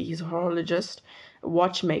horology, he's a horologist, a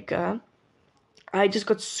watchmaker, I just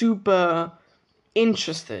got super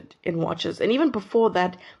interested in watches. And even before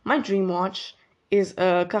that, my dream watch is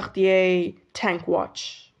a Cartier tank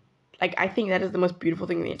watch. Like, I think that is the most beautiful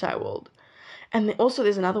thing in the entire world. And also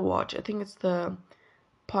there's another watch, I think it's the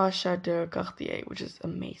Pasha de Cartier, which is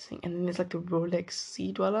amazing. And then there's like the Rolex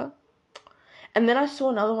Sea Dweller. And then I saw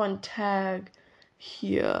another one tag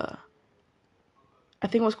here. I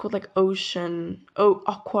think it was called like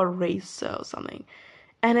Aqua Racer or something.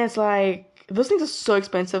 And it's like, those things are so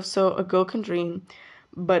expensive, so a girl can dream.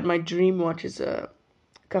 But my dream watch is a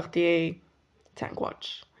Cartier tank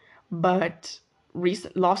watch. But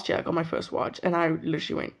last year I got my first watch and I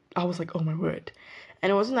literally went, I was like, oh my word. And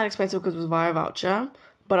it wasn't that expensive because it was via voucher,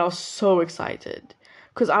 but I was so excited.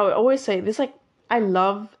 Because I would always say, this, like, I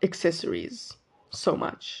love accessories so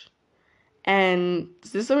much. And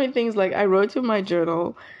there's so many things, like, I wrote in my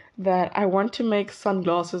journal that I want to make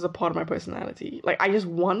sunglasses a part of my personality. Like, I just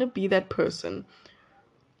want to be that person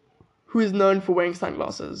who is known for wearing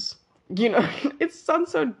sunglasses. You know, it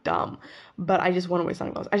sounds so dumb, but I just want to wear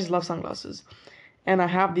sunglasses. I just love sunglasses. And I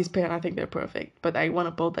have these pair and I think they're perfect, but I want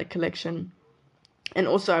to build that collection. And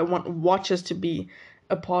also I want watches to be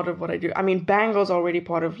a part of what I do. I mean, bangles are already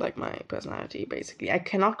part of like my personality, basically. I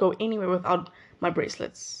cannot go anywhere without my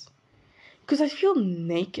bracelets. because I feel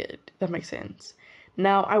naked. That makes sense.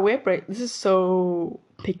 Now I wear this is so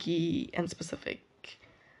picky and specific,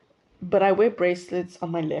 but I wear bracelets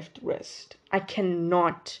on my left wrist. I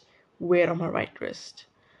cannot wear it on my right wrist.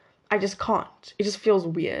 I just can't. It just feels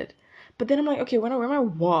weird. But then I'm like, okay, when I wear my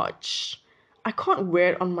watch, I can't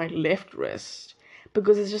wear it on my left wrist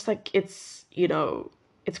because it's just like it's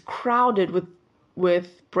crowded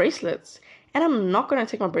with bracelets, and I'm not gonna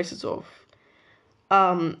take my bracelets off.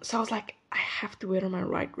 So I was like, I have to wear it on my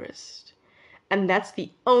right wrist. And that's the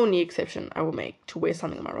only exception I will make to wear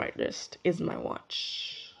something on my right wrist is my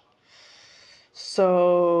watch.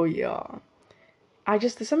 So yeah.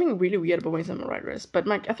 There's something really weird about wearing something on my right wrist. But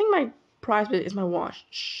I think my prize bit is my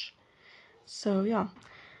watch. So yeah.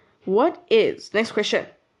 Next question.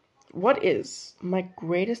 What is my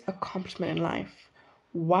greatest accomplishment in life?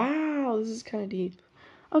 Wow, this is kind of deep.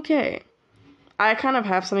 Okay. I kind of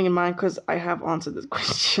have something in mind because I have answered this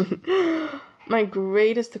question. My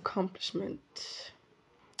greatest accomplishment.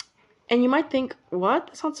 And you might think, what?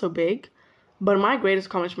 That sounds so big. But my greatest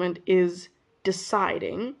accomplishment is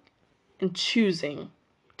deciding and choosing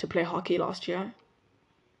to play hockey last year.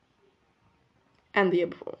 And the year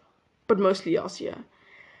before. But mostly last year.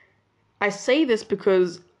 I say this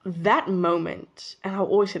because that moment, and I'll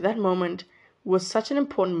always say that moment, was such an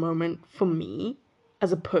important moment for me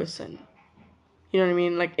as a person. You know what I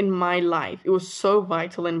mean? Like in my life, it was so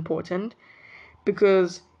vital and important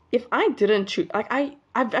because if I didn't choose, like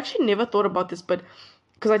I've actually never thought about this, but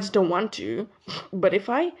because I just don't want to. But if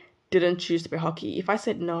I didn't choose to play hockey, if I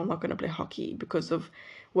said no, I'm not going to play hockey because of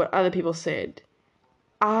what other people said,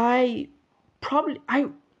 I probably I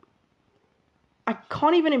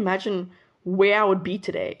can't even imagine where I would be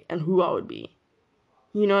today and who I would be.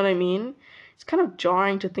 You know what I mean? It's kind of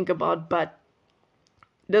jarring to think about, but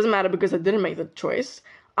it doesn't matter because I didn't make the choice.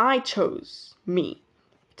 I chose me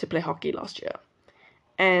to play hockey last year.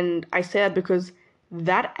 And I say that because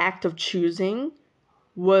that act of choosing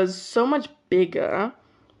was so much bigger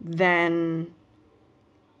than,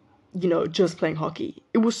 just playing hockey.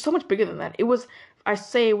 It was so much bigger than that. It was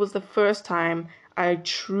the first time I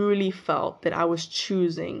truly felt that I was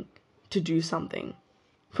choosing to do something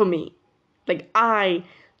for me. Like, I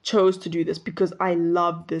chose to do this because I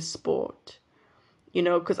love this sport.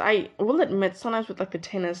 Because I will admit, sometimes with like the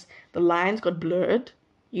tennis, the lines got blurred.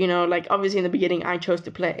 Like obviously in the beginning I chose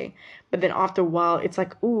to play, but then after a while it's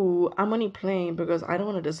like, ooh, I'm only playing because I don't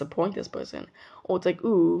want to disappoint this person. Or it's like,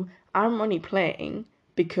 ooh, I'm only playing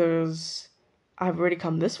because I've already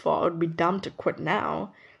come this far. It would be dumb to quit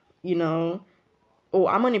now, you know. Or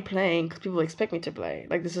I'm only playing because people expect me to play.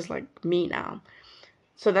 Like this is like me now.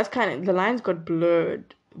 So that's kind of, the lines got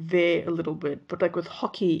blurred there a little bit. But like with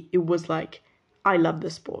hockey, it was like, I love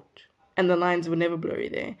this sport. And the lines were never blurry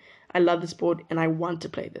there. I love the sport and I want to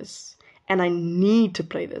play this. And I need to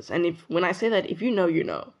play this. And when I say that, if you know, you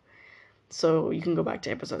know. So you can go back to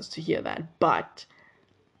episodes to hear that. But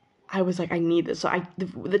I was like, I need this. So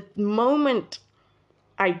the moment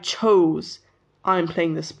I chose I'm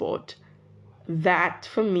playing this sport, that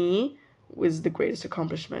for me was the greatest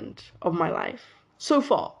accomplishment of my life so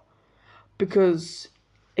far. Because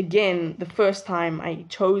again, the first time I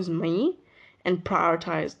chose me and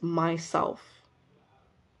prioritized myself.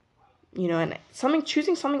 And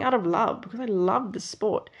choosing something out of love because I love the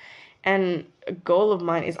sport. And a goal of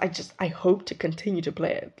mine is I hope to continue to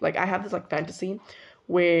play it. Like I have this like fantasy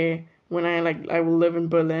where when I will live in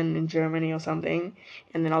Berlin in Germany or something,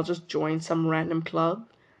 and then I'll just join some random club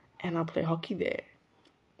and I'll play hockey there.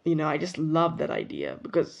 I just love that idea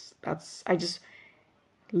because I just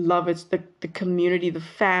love it. The community, the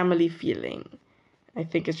family feeling. I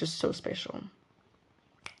think it's just so special.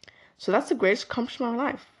 So that's the greatest accomplishment of my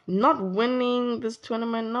life. Not winning this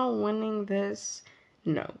tournament, not winning this.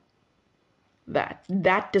 No.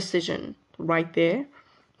 That decision right there,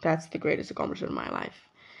 that's the greatest accomplishment of my life.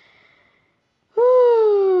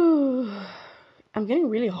 Whew. I'm getting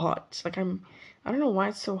really hot. I don't know why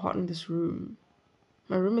it's so hot in this room.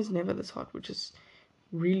 My room is never this hot, which is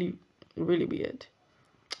really, really weird.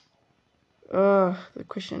 The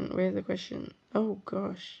question. Where's the question? Oh,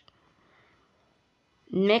 gosh.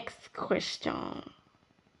 Next question.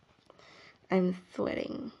 I'm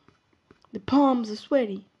sweating. The palms are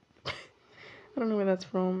sweaty. I don't know where that's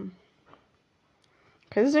from.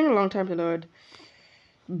 Okay, this is taking a long time to load.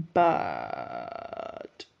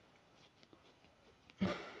 But...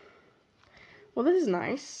 well, this is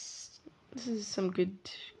nice. This is some good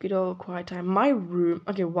old quiet time. My room...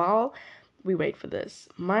 okay, while we wait for this,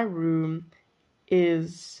 my room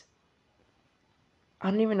is...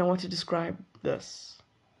 I don't even know what to describe this.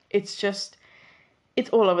 It's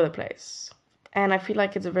all over the place. And I feel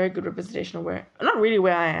like it's a very good representation of where, not really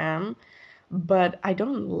where I am, but I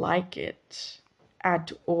don't like it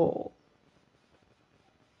at all.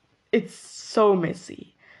 It's so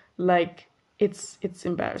messy. Like, it's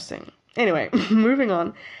embarrassing. Anyway, moving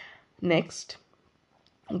on. Next,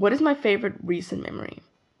 what is my favorite recent memory?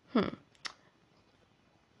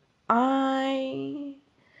 I,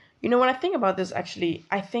 when I think about this, actually,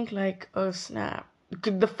 I think like, oh snap.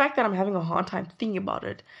 The fact that I'm having a hard time thinking about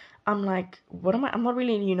it, I'm like, what am I? I'm not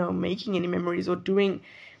really, making any memories or doing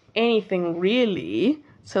anything really.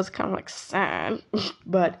 So it's kind of like sad.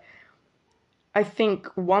 But I think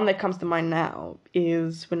one that comes to mind now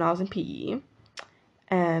is when I was in PE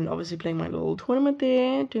and obviously playing my little tournament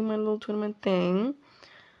there, doing my little tournament thing.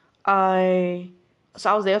 I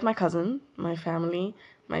I was there with my cousin, my family,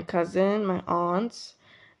 my cousin, my aunts,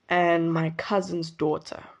 and my cousin's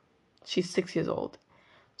daughter. She's 6 years old.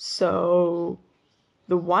 So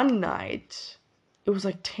the one night, it was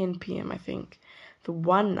like 10 p.m. I think. The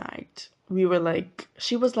one night we were like,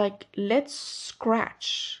 she was like, let's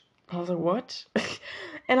scratch. I was like, what?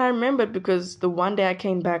 And I remembered because the one day I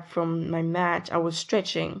came back from my match, I was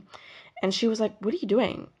stretching. And she was like, what are you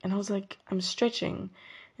doing? And I was like, I'm stretching.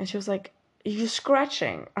 And she was like, are you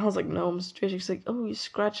scratching? I was like, no, I'm stretching. She's like, oh, you're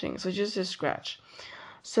scratching. So just a scratch.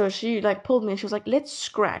 So she like pulled me and she was like, let's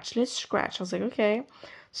scratch. I was like, okay.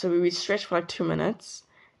 So we stretched for like 2 minutes.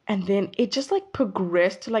 And then it just like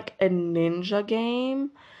progressed to like a ninja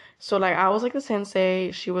game. So like I was like the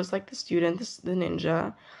sensei, she was like the student, the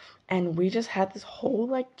ninja, and we just had this whole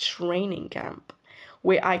like training camp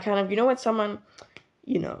where I kind of, when someone,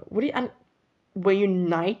 what do you, where you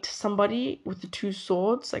knight somebody with the two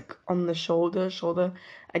swords like on the shoulder.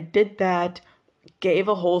 I did that, gave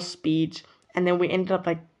a whole speech, and then we ended up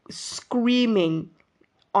like screaming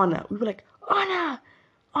honor. We were like, honor,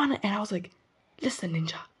 honor. And I was like, listen,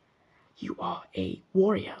 ninja, you are a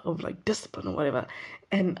warrior of like discipline or whatever.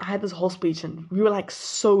 And I had this whole speech and we were like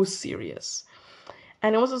so serious.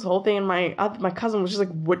 And it was this whole thing, and my cousin was just like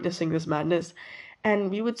witnessing this madness. And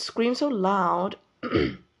we would scream so loud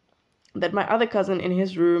that my other cousin in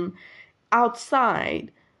his room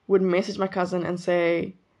outside would message my cousin and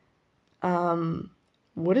say,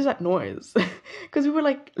 what is that noise? Because we were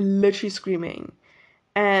like literally screaming.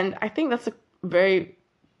 And I think that's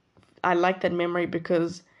I like that memory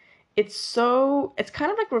because it's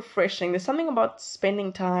kind of like refreshing. There's something about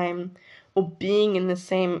spending time or being in the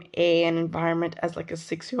same air and environment as like a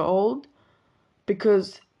 6-year-old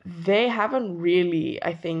because they haven't really,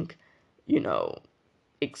 I think, you know,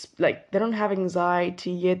 like they don't have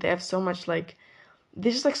anxiety yet. They have so much like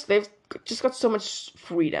they've just got so much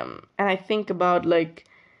freedom. And I think about like,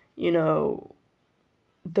 you know,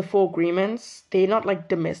 the Four Agreements. They're not like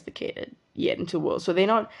domesticated yet into the world, so they're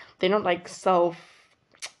not like self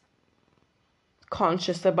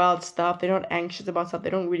conscious about stuff. They're not anxious about stuff. They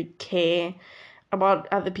don't really care about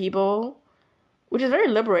other people, which is very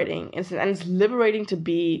liberating. And it's liberating to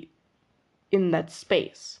be in that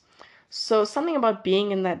space. So something about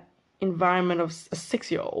being in that environment of a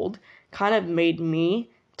 6-year-old kind of made me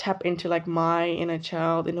tap into like my inner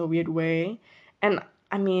child in a weird way. And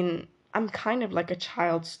I mean, I'm kind of like a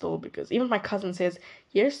child still because even my cousin says,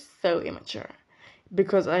 you're so immature.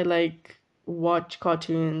 Because I like watch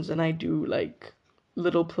cartoons and I do like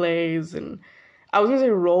little plays and I was gonna say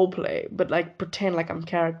role play, but like pretend like I'm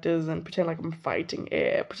characters and pretend like I'm fighting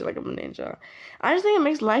air, pretend like I'm a ninja. I just think it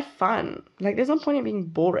makes life fun. Like there's no point in being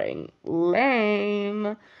boring.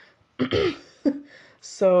 Lame.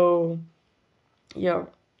 So yeah,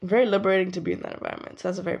 very liberating to be in that environment. So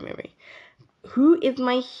that's a very memory. Who is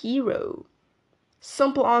my hero?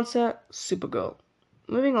 Simple answer, Supergirl.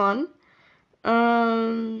 Moving on.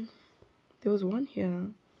 There was one here.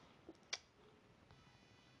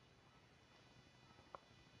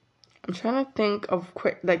 I'm trying to think of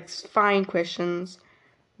like fine questions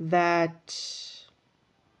that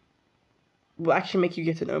will actually make you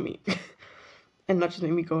get to know me and not just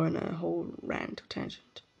make me go on a whole rant or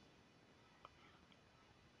tangent.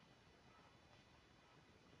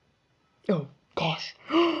 Oh gosh,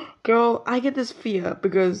 girl, I get this fear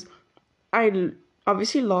because I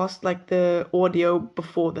obviously lost like the audio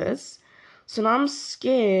before this, so now I'm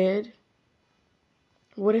scared.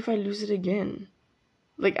 What if I lose it again?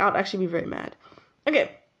 Like I'd actually be very mad.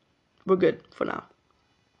 Okay, we're good for now.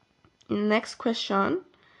 Next question.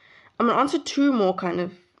 I'm gonna answer two more kind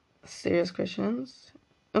of serious questions.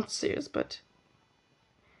 Not serious, but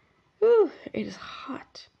whew, it is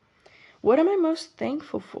hot. What am I most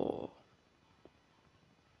thankful for?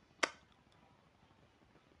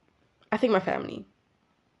 I think my family.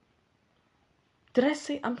 Did I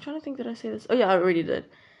say? I'm trying to think. Did I say this? Oh yeah, I already did.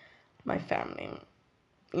 my family.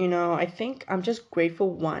 You know, I think I'm just grateful,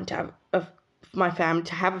 one, to have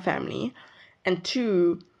a family, and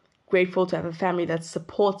two, grateful to have a family that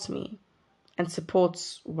supports me and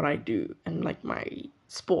supports what I do and like my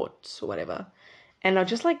sports or whatever. And I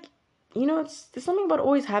just like, there's something about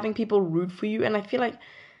always having people root for you. And I feel like,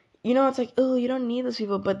 it's like, oh, you don't need those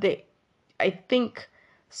people, but I think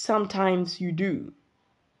sometimes you do.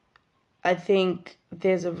 I think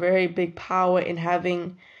there's a very big power in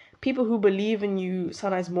having people who believe in you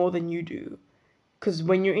sometimes more than you do. Because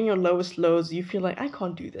when you're in your lowest lows, you feel like, I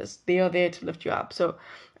can't do this. They are there to lift you up. So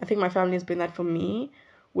I think my family has been that for me,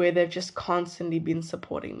 where they've just constantly been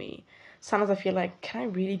supporting me. Sometimes I feel like, can I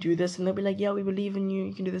really do this? And they'll be like, yeah, we believe in you.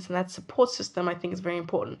 You can do this. And that support system, I think, is very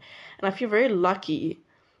important. And I feel very lucky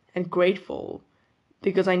and grateful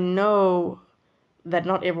because I know that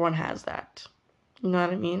not everyone has that. You know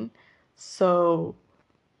what I mean? So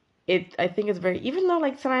I think it's very, even though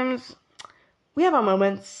like sometimes we have our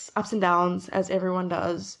moments, ups and downs, as everyone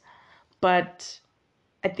does, but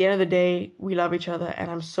at the end of the day, we love each other,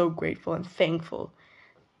 and I'm so grateful and thankful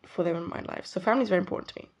for them in my life. So family is very important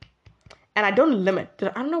to me. And I don't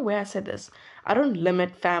know where I said this, I don't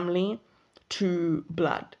limit family to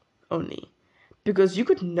blood only. Because you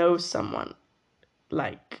could know someone,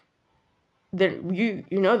 like, you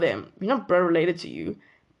know them, you're not blood related to you,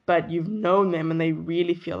 but you've known them and they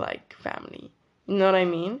really feel like family. You know what I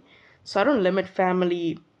mean? So I don't limit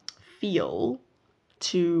family feel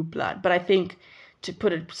to blood, but I think, to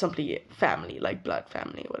put it simply, family, like blood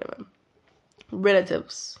family, whatever.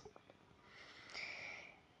 Relatives.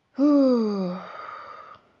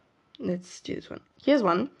 Let's do this one. Here's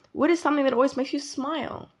one. What is something that always makes you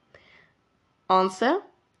smile? Answer: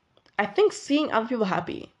 I think seeing other people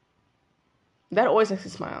happy. That always makes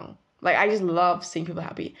me smile. Like, I just love seeing people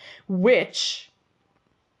happy, which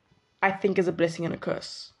I think is a blessing and a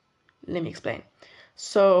curse. Let me explain.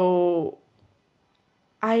 So,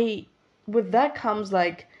 with that comes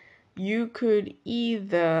like, you could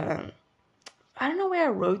either, I don't know where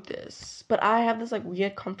I wrote this, but I have this like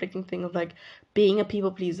weird conflicting thing of like being a people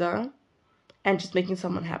pleaser and just making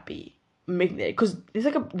someone happy. Because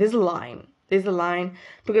there's a line. There's a line,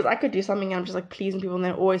 because I could do something and I'm just like pleasing people and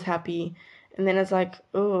they're always happy. And then it's like,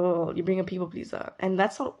 oh, you're being a people pleaser. And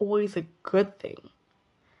that's not always a good thing.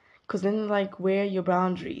 Because then, like, where are your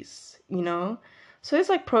boundaries, you know? So there's,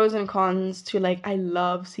 like, pros and cons to, like, I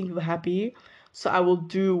love seeing people happy. So I will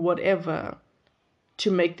do whatever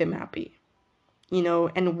to make them happy, you know?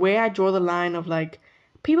 And where I draw the line of, like,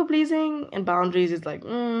 people pleasing and boundaries is, like,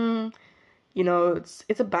 you know,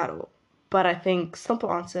 it's a battle. But I think,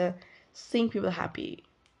 simple answer, seeing people happy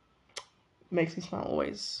makes me smile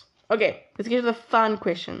always. Okay, let's get to the fun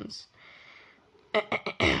questions.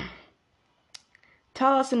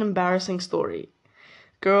 Tell us an embarrassing story.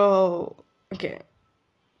 Girl, okay.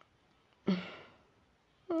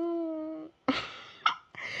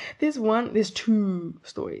 There's two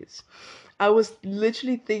stories. I was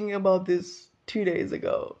literally thinking about this 2 days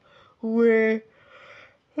ago, where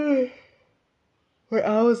I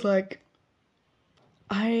was like,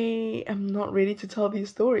 I am not ready to tell these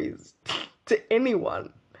stories to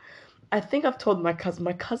anyone. I think I've told my cousin.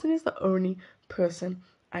 My cousin is the only person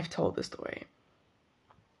I've told this story.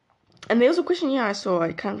 And there was a question here I saw,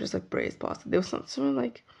 I kind of just like braced past it. There was something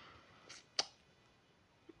like,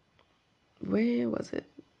 where was it?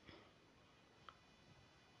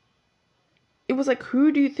 It was like,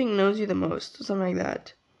 who do you think knows you the most? Or something like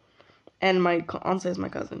that. And my answer is my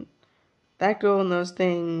cousin. That girl knows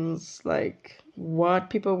things like what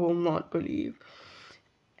people will not believe.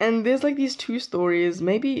 And there's like these two stories.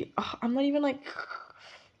 Maybe, I'm not even like,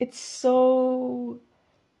 it's so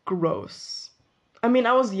gross. I mean,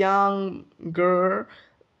 I was younger,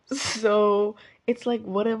 so it's like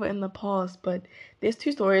whatever in the past, but there's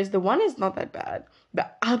two stories. The one is not that bad. The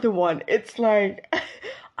other one, it's like,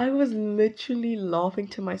 I was literally laughing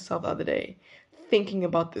to myself the other day, thinking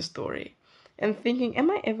about this story, and thinking, am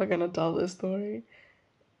I ever gonna tell this story?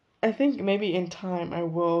 I think maybe in time I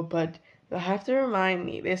will, but you'll have to remind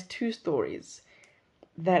me. There's two stories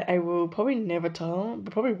that I will probably never tell,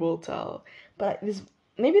 but probably will tell. But this,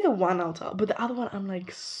 maybe the one I'll tell, but the other one I'm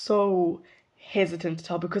like so hesitant to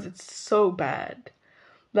tell because it's so bad.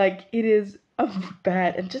 Like, it is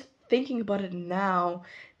bad, and just thinking about it now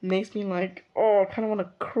makes me like, oh, I kind of want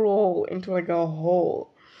to crawl into like a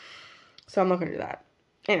hole. So I'm not gonna do that.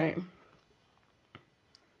 Anyway,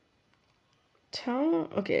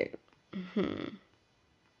 okay.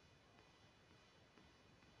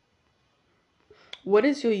 What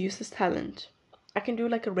is your useless talent? I can do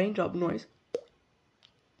like a raindrop noise,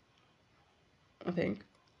 I think.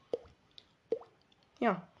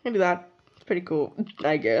 yeah, maybe that. It's pretty cool,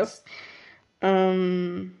 I guess.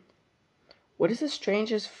 What is the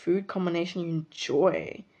strangest food combination you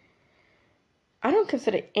enjoy? I don't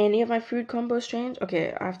consider any of my food combos strange.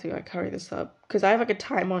 Okay, I have to like hurry this up because I have like a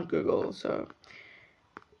time on Google. So,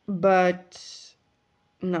 but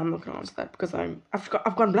no, I'm not gonna answer that because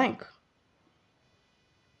I've gone blank.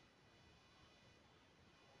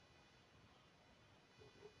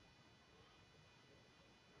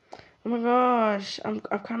 Oh my gosh,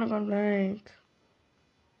 I've kind of gone blank.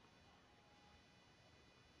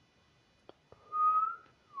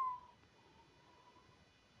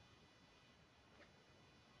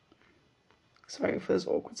 Sorry for this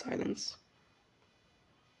awkward silence.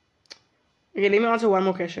 Okay, let me answer one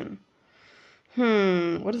more question.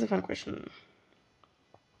 What is a fun question?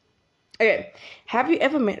 Okay, have you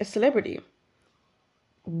ever met a celebrity?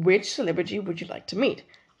 Which celebrity would you like to meet?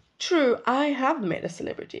 True, I have met a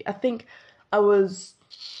celebrity. I think I was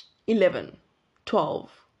 11, 12.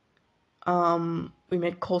 We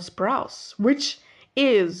met Cole Sprouse, which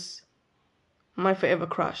is my forever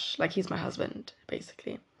crush. Like, he's my husband,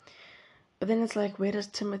 basically. But then it's like, where does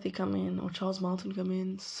Timothy come in or Charles Martin come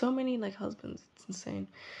in? So many like husbands, it's insane.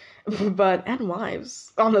 But and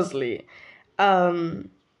wives, honestly. Um,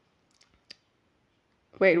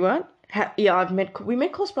 Wait, what? Yeah, we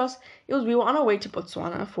met Cole Sprouse. We were on our way to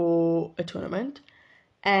Botswana for a tournament,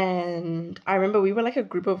 and I remember we were like a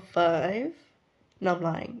group of 5. No, I'm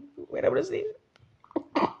lying. Wait, I want to see.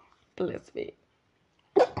 Bless me.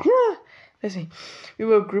 Let's see. We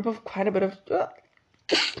were a group of quite a bit of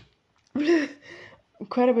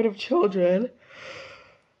children.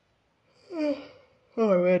 Oh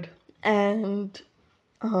my word. And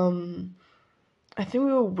I think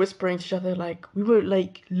we were whispering to each other, like, we were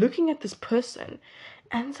like looking at this person,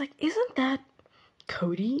 and it's like, isn't that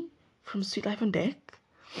Cody from Sweet Life on Deck?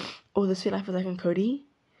 Or the Sweet Life of Zack and Cody?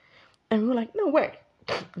 And we were like, no way.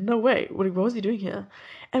 No way. What was he doing here?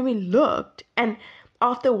 And we looked, and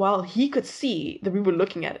after a while, he could see that we were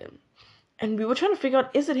looking at him. And we were trying to figure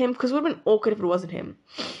out, is it him? Because it would have been awkward if it wasn't him.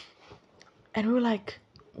 And we were like,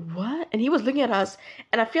 what? And he was looking at us,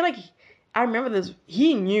 and I feel like I remember this.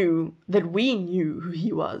 He knew that we knew who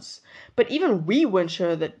he was, but even we weren't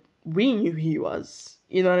sure that we knew who he was.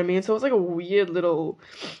 You know what I mean? So it was like a weird little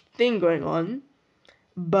thing going on.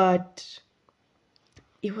 But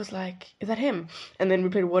it was like, is that him? And then we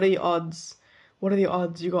played What Are the Odds? What are the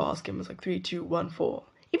odds? You go ask him. It's like 3, 2, 1, 4.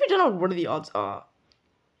 If you don't know what are the odds are,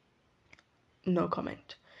 no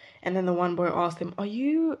comment. And then the one boy asked him, are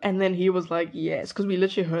you? And then he was like, yes, because we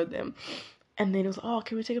literally heard them. And then he was, oh,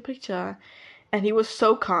 can we take a picture? And he was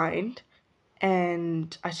so kind.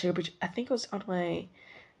 And I took a picture. I think it was on my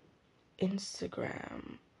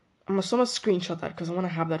Instagram. I'm gonna screenshot that because I want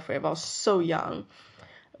to have that forever. I was so young.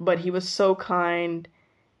 But he was so kind.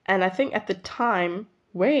 And I think at the time,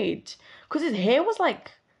 wait, because his hair was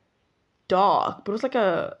like dark, but it was like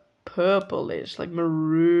a purplish, like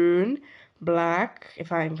maroon, black,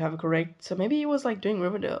 if I have it correct. So maybe he was like doing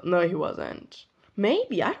Riverdale. No, he wasn't.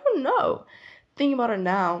 Maybe, I don't know. Thinking about it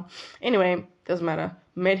now. Anyway, doesn't matter.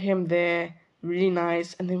 Met him there, really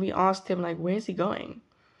nice. And then we asked him like, where's he going?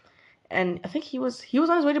 And I think he was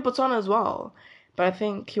on his way to Botswana as well. But I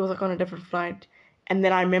think he was like on a different flight. And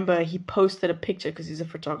then I remember he posted a picture because he's a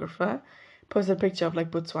photographer. Posted a picture of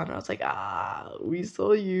like Botswana. I was like, we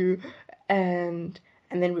saw you. And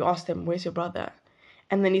then we asked him, where's your brother?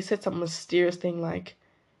 And then he said some mysterious thing like,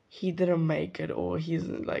 he didn't make it, or he's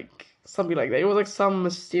like something like that. It was like some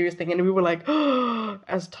mysterious thing, and we were like, oh,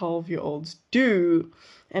 as 12-year-olds do,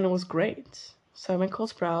 and it was great. So I met Cole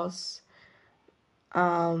Sprouse.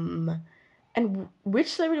 And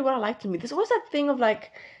which celebrity would I like to meet? There's always that thing of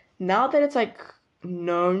like, now that it's like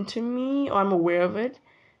known to me or I'm aware of it,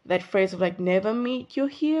 that phrase of like, never meet your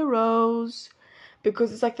heroes,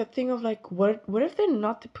 because it's like the thing of like, what if they're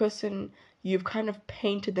not the person you've kind of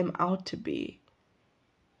painted them out to be?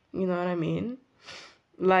 You know what I mean?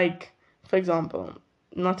 Like, for example,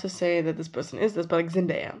 not to say that this person is this, but like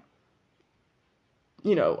Zendaya.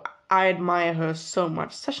 You know, I admire her so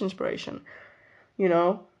much, such inspiration. You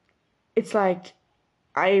know, it's like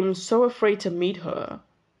I'm so afraid to meet her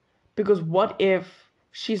because what if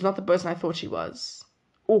she's not the person I thought she was,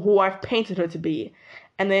 or who I've painted her to be,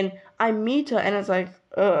 and then I meet her and it's like,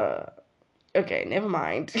 okay, never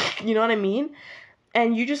mind. You know what I mean?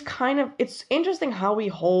 And you just kind of, it's interesting how we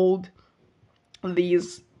hold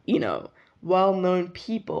these, you know, well-known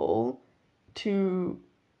people to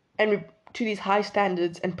to these high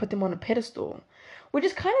standards and put them on a pedestal, which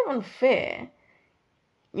is kind of unfair.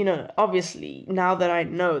 You know, obviously, now that I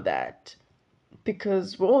know that,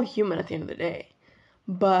 because we're all human at the end of the day.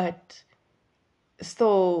 But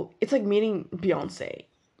still, it's like meeting Beyonce.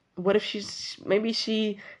 What if maybe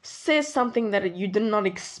she says something that you did not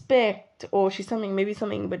expect, or she's maybe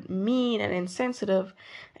something but mean and insensitive,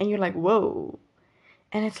 and you're like, whoa.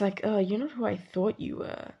 And it's like, oh, you're not who I thought you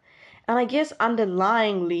were. And I guess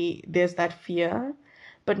underlyingly, there's that fear.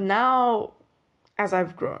 But now, as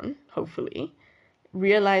I've grown, hopefully,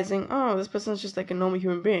 realizing, oh, this person's just like a normal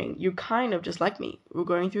human being. You're kind of just like me. We're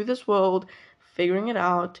going through this world, figuring it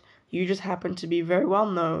out. You just happen to be very well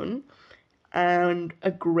known and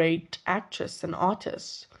a great actress and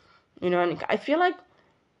artist. And I feel like,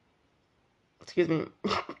 excuse me,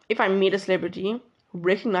 if I meet a celebrity,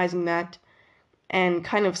 recognizing that and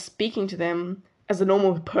kind of speaking to them as a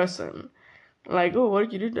normal person. Like, oh, what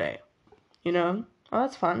did you do today? Oh,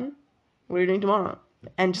 that's fun. What are you doing tomorrow?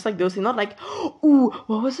 And just like those things, not like, ooh,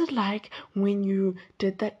 what was it like when you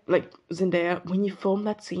did that, like Zendaya, when you filmed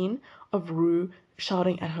that scene of Rue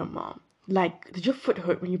shouting at her mom? Like, did your foot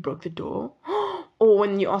hurt when you broke the door? Or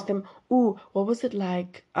when you ask them, ooh, what was it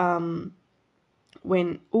like, what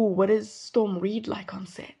is Storm Reid like on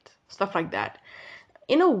set? Stuff like that.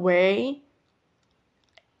 In a way,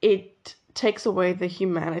 it takes away the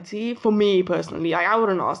humanity for me personally. I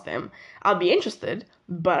wouldn't ask them. I'd be interested,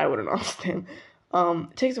 but I wouldn't ask them.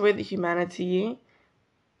 It takes away the humanity,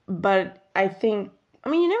 but I think,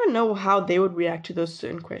 you never know how they would react to those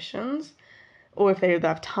certain questions, or if they would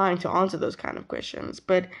have time to answer those kind of questions.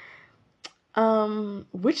 But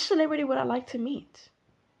which celebrity would I like to meet?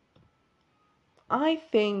 I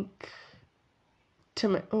think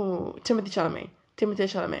Timothée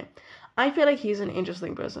Chalamet. I feel like he's an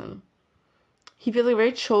interesting person. He feels like a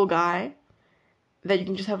very chill guy that you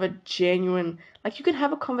can just have a genuine, like you can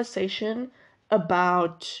have a conversation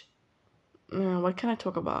about, what can I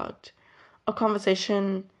talk about? A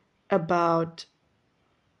conversation about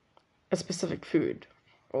a specific food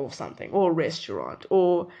or something, or a restaurant,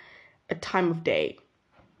 or a time of day,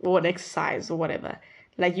 or an exercise, or whatever.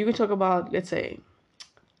 Like you can talk about, let's say,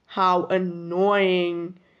 how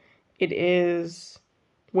annoying it is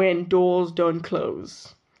when doors don't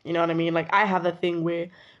close. You know what I mean? Like I have that thing where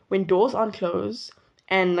when doors aren't closed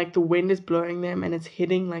and like the wind is blowing them and it's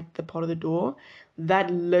hitting like the part of the door, that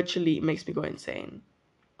literally makes me go insane.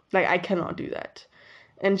 Like I cannot do that.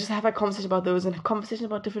 And just have a conversation about those and a conversation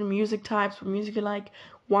about different music types, what music you like,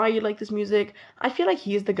 why you like this music. I feel like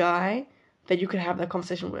he's the guy that you could have that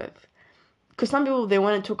conversation with. Because some people, they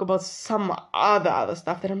want to talk about some other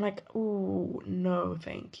stuff that I'm like, ooh, no,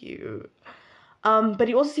 thank you. But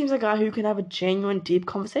he also seems like a guy who you can have a genuine, deep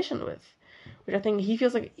conversation with. Which I think he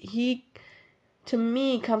feels like to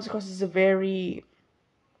me, comes across as a very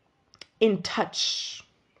in touch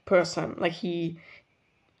person. Like he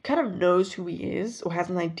kind of knows who he is, or has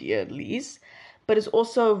an idea at least. But is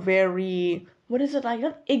also very, what is it like?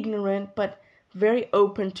 Not ignorant, but very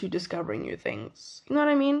open to discovering new things. You know what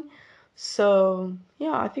I mean? So,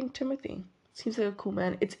 yeah, I think Timothy seems like a cool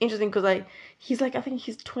man. It's interesting because I think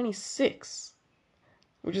he's 26,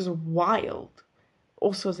 which is wild.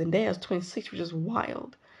 Also, Zendaya's 26, which is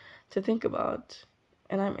wild to think about.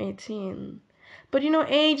 And I'm 18. But,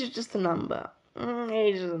 age is just a number.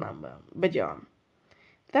 Age is a number. But, yeah,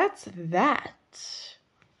 that's that.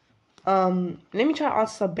 Let me try to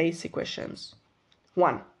answer some basic questions.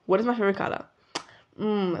 1. What is my favorite color?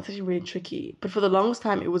 That's actually really tricky. But for the longest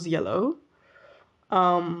time, it was yellow.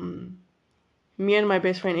 Me and my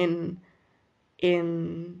best friend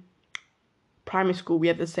in primary school, we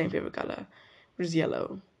had the same favorite color, which is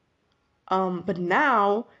yellow. But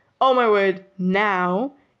now, oh my word,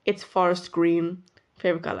 now it's forest green,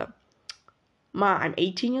 favorite color. I'm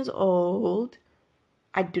 18 years old.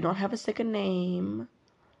 I do not have a second name.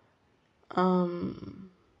 I'm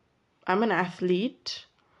an athlete.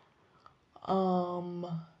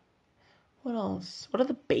 What else? What are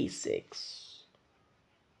the basics?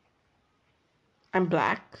 I'm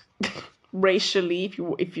black. Racially,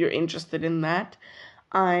 if you're interested in that.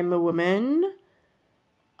 I'm a woman.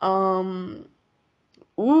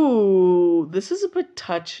 Ooh, this is a bit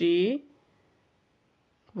touchy.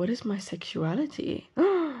 What is my sexuality?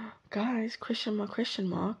 Guys, question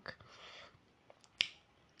mark.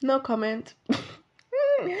 No comment.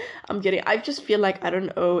 I'm kidding. I just feel like I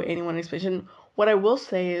don't owe anyone an explanation. What I will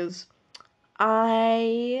say is,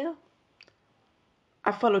 I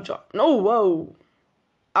follow John. No, whoa.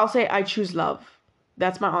 I'll say I choose love.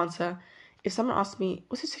 That's my answer. If someone asks me,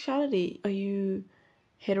 what's your sexuality? Are you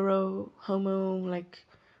hetero, homo? Like,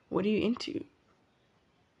 what are you into?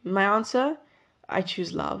 My answer, I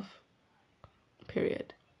choose love.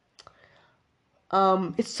 Period.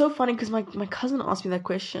 It's so funny because my cousin asked me that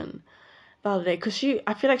question the other day, because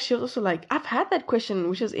I feel like she was also like, I've had that question,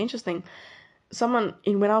 which is interesting.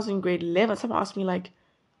 when I was in grade 11, someone asked me like,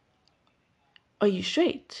 "Are you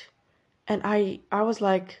straight?" And I was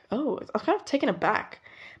like, oh, I was kind of taken aback.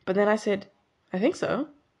 But then I said, I think so.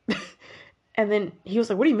 And then he was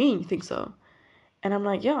like, what do you mean you think so? And I'm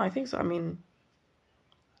like, yeah, I think so. I mean,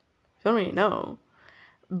 I don't really know.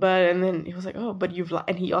 And then he was like, oh,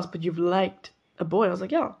 and he asked, but you've liked a boy? I was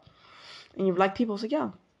like, yeah. And you've liked people? I was like,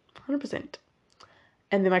 yeah, 100%.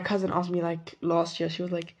 And then my cousin asked me like last year, she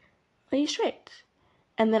was like, are you straight?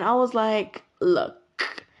 And then I was like, look,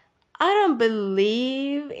 I don't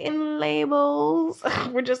believe in labels,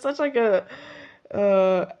 which is such like a,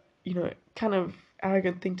 kind of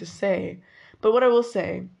arrogant thing to say. But what I will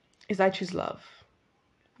say is I choose love.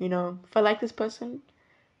 If I like this person,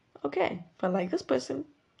 okay. If I like this person,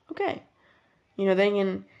 okay. Then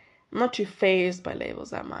again, I'm not too phased by labels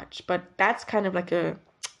that much. But that's kind of like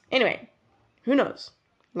anyway, who knows?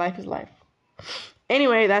 Life is life.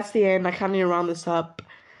 Anyway, that's the end. I kind of need to round this up.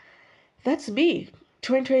 That's me,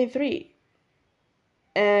 2023.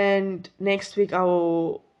 And next week I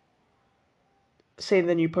will say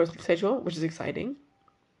the new posting schedule, which is exciting.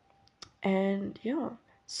 And yeah.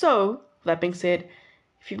 So, that being said,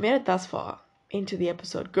 if you've made it thus far into the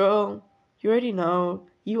episode, girl, you already know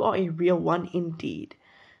you are a real one indeed.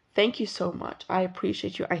 Thank you so much. I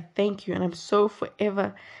appreciate you. I thank you. And I'm so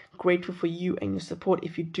forever grateful for you and your support.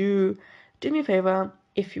 If you do me a favor,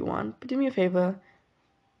 if you want, but do me a favor,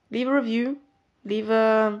 leave a review, leave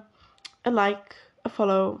a like, a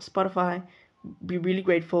follow, Spotify. Be really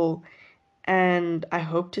grateful. And I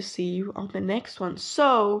hope to see you on the next one.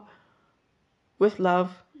 So, with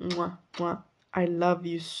love, mwah, mwah, I love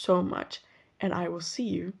you so much. And I will see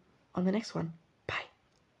you on the next one. Bye.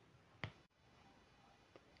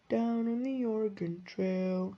 Down on the Oregon Trail.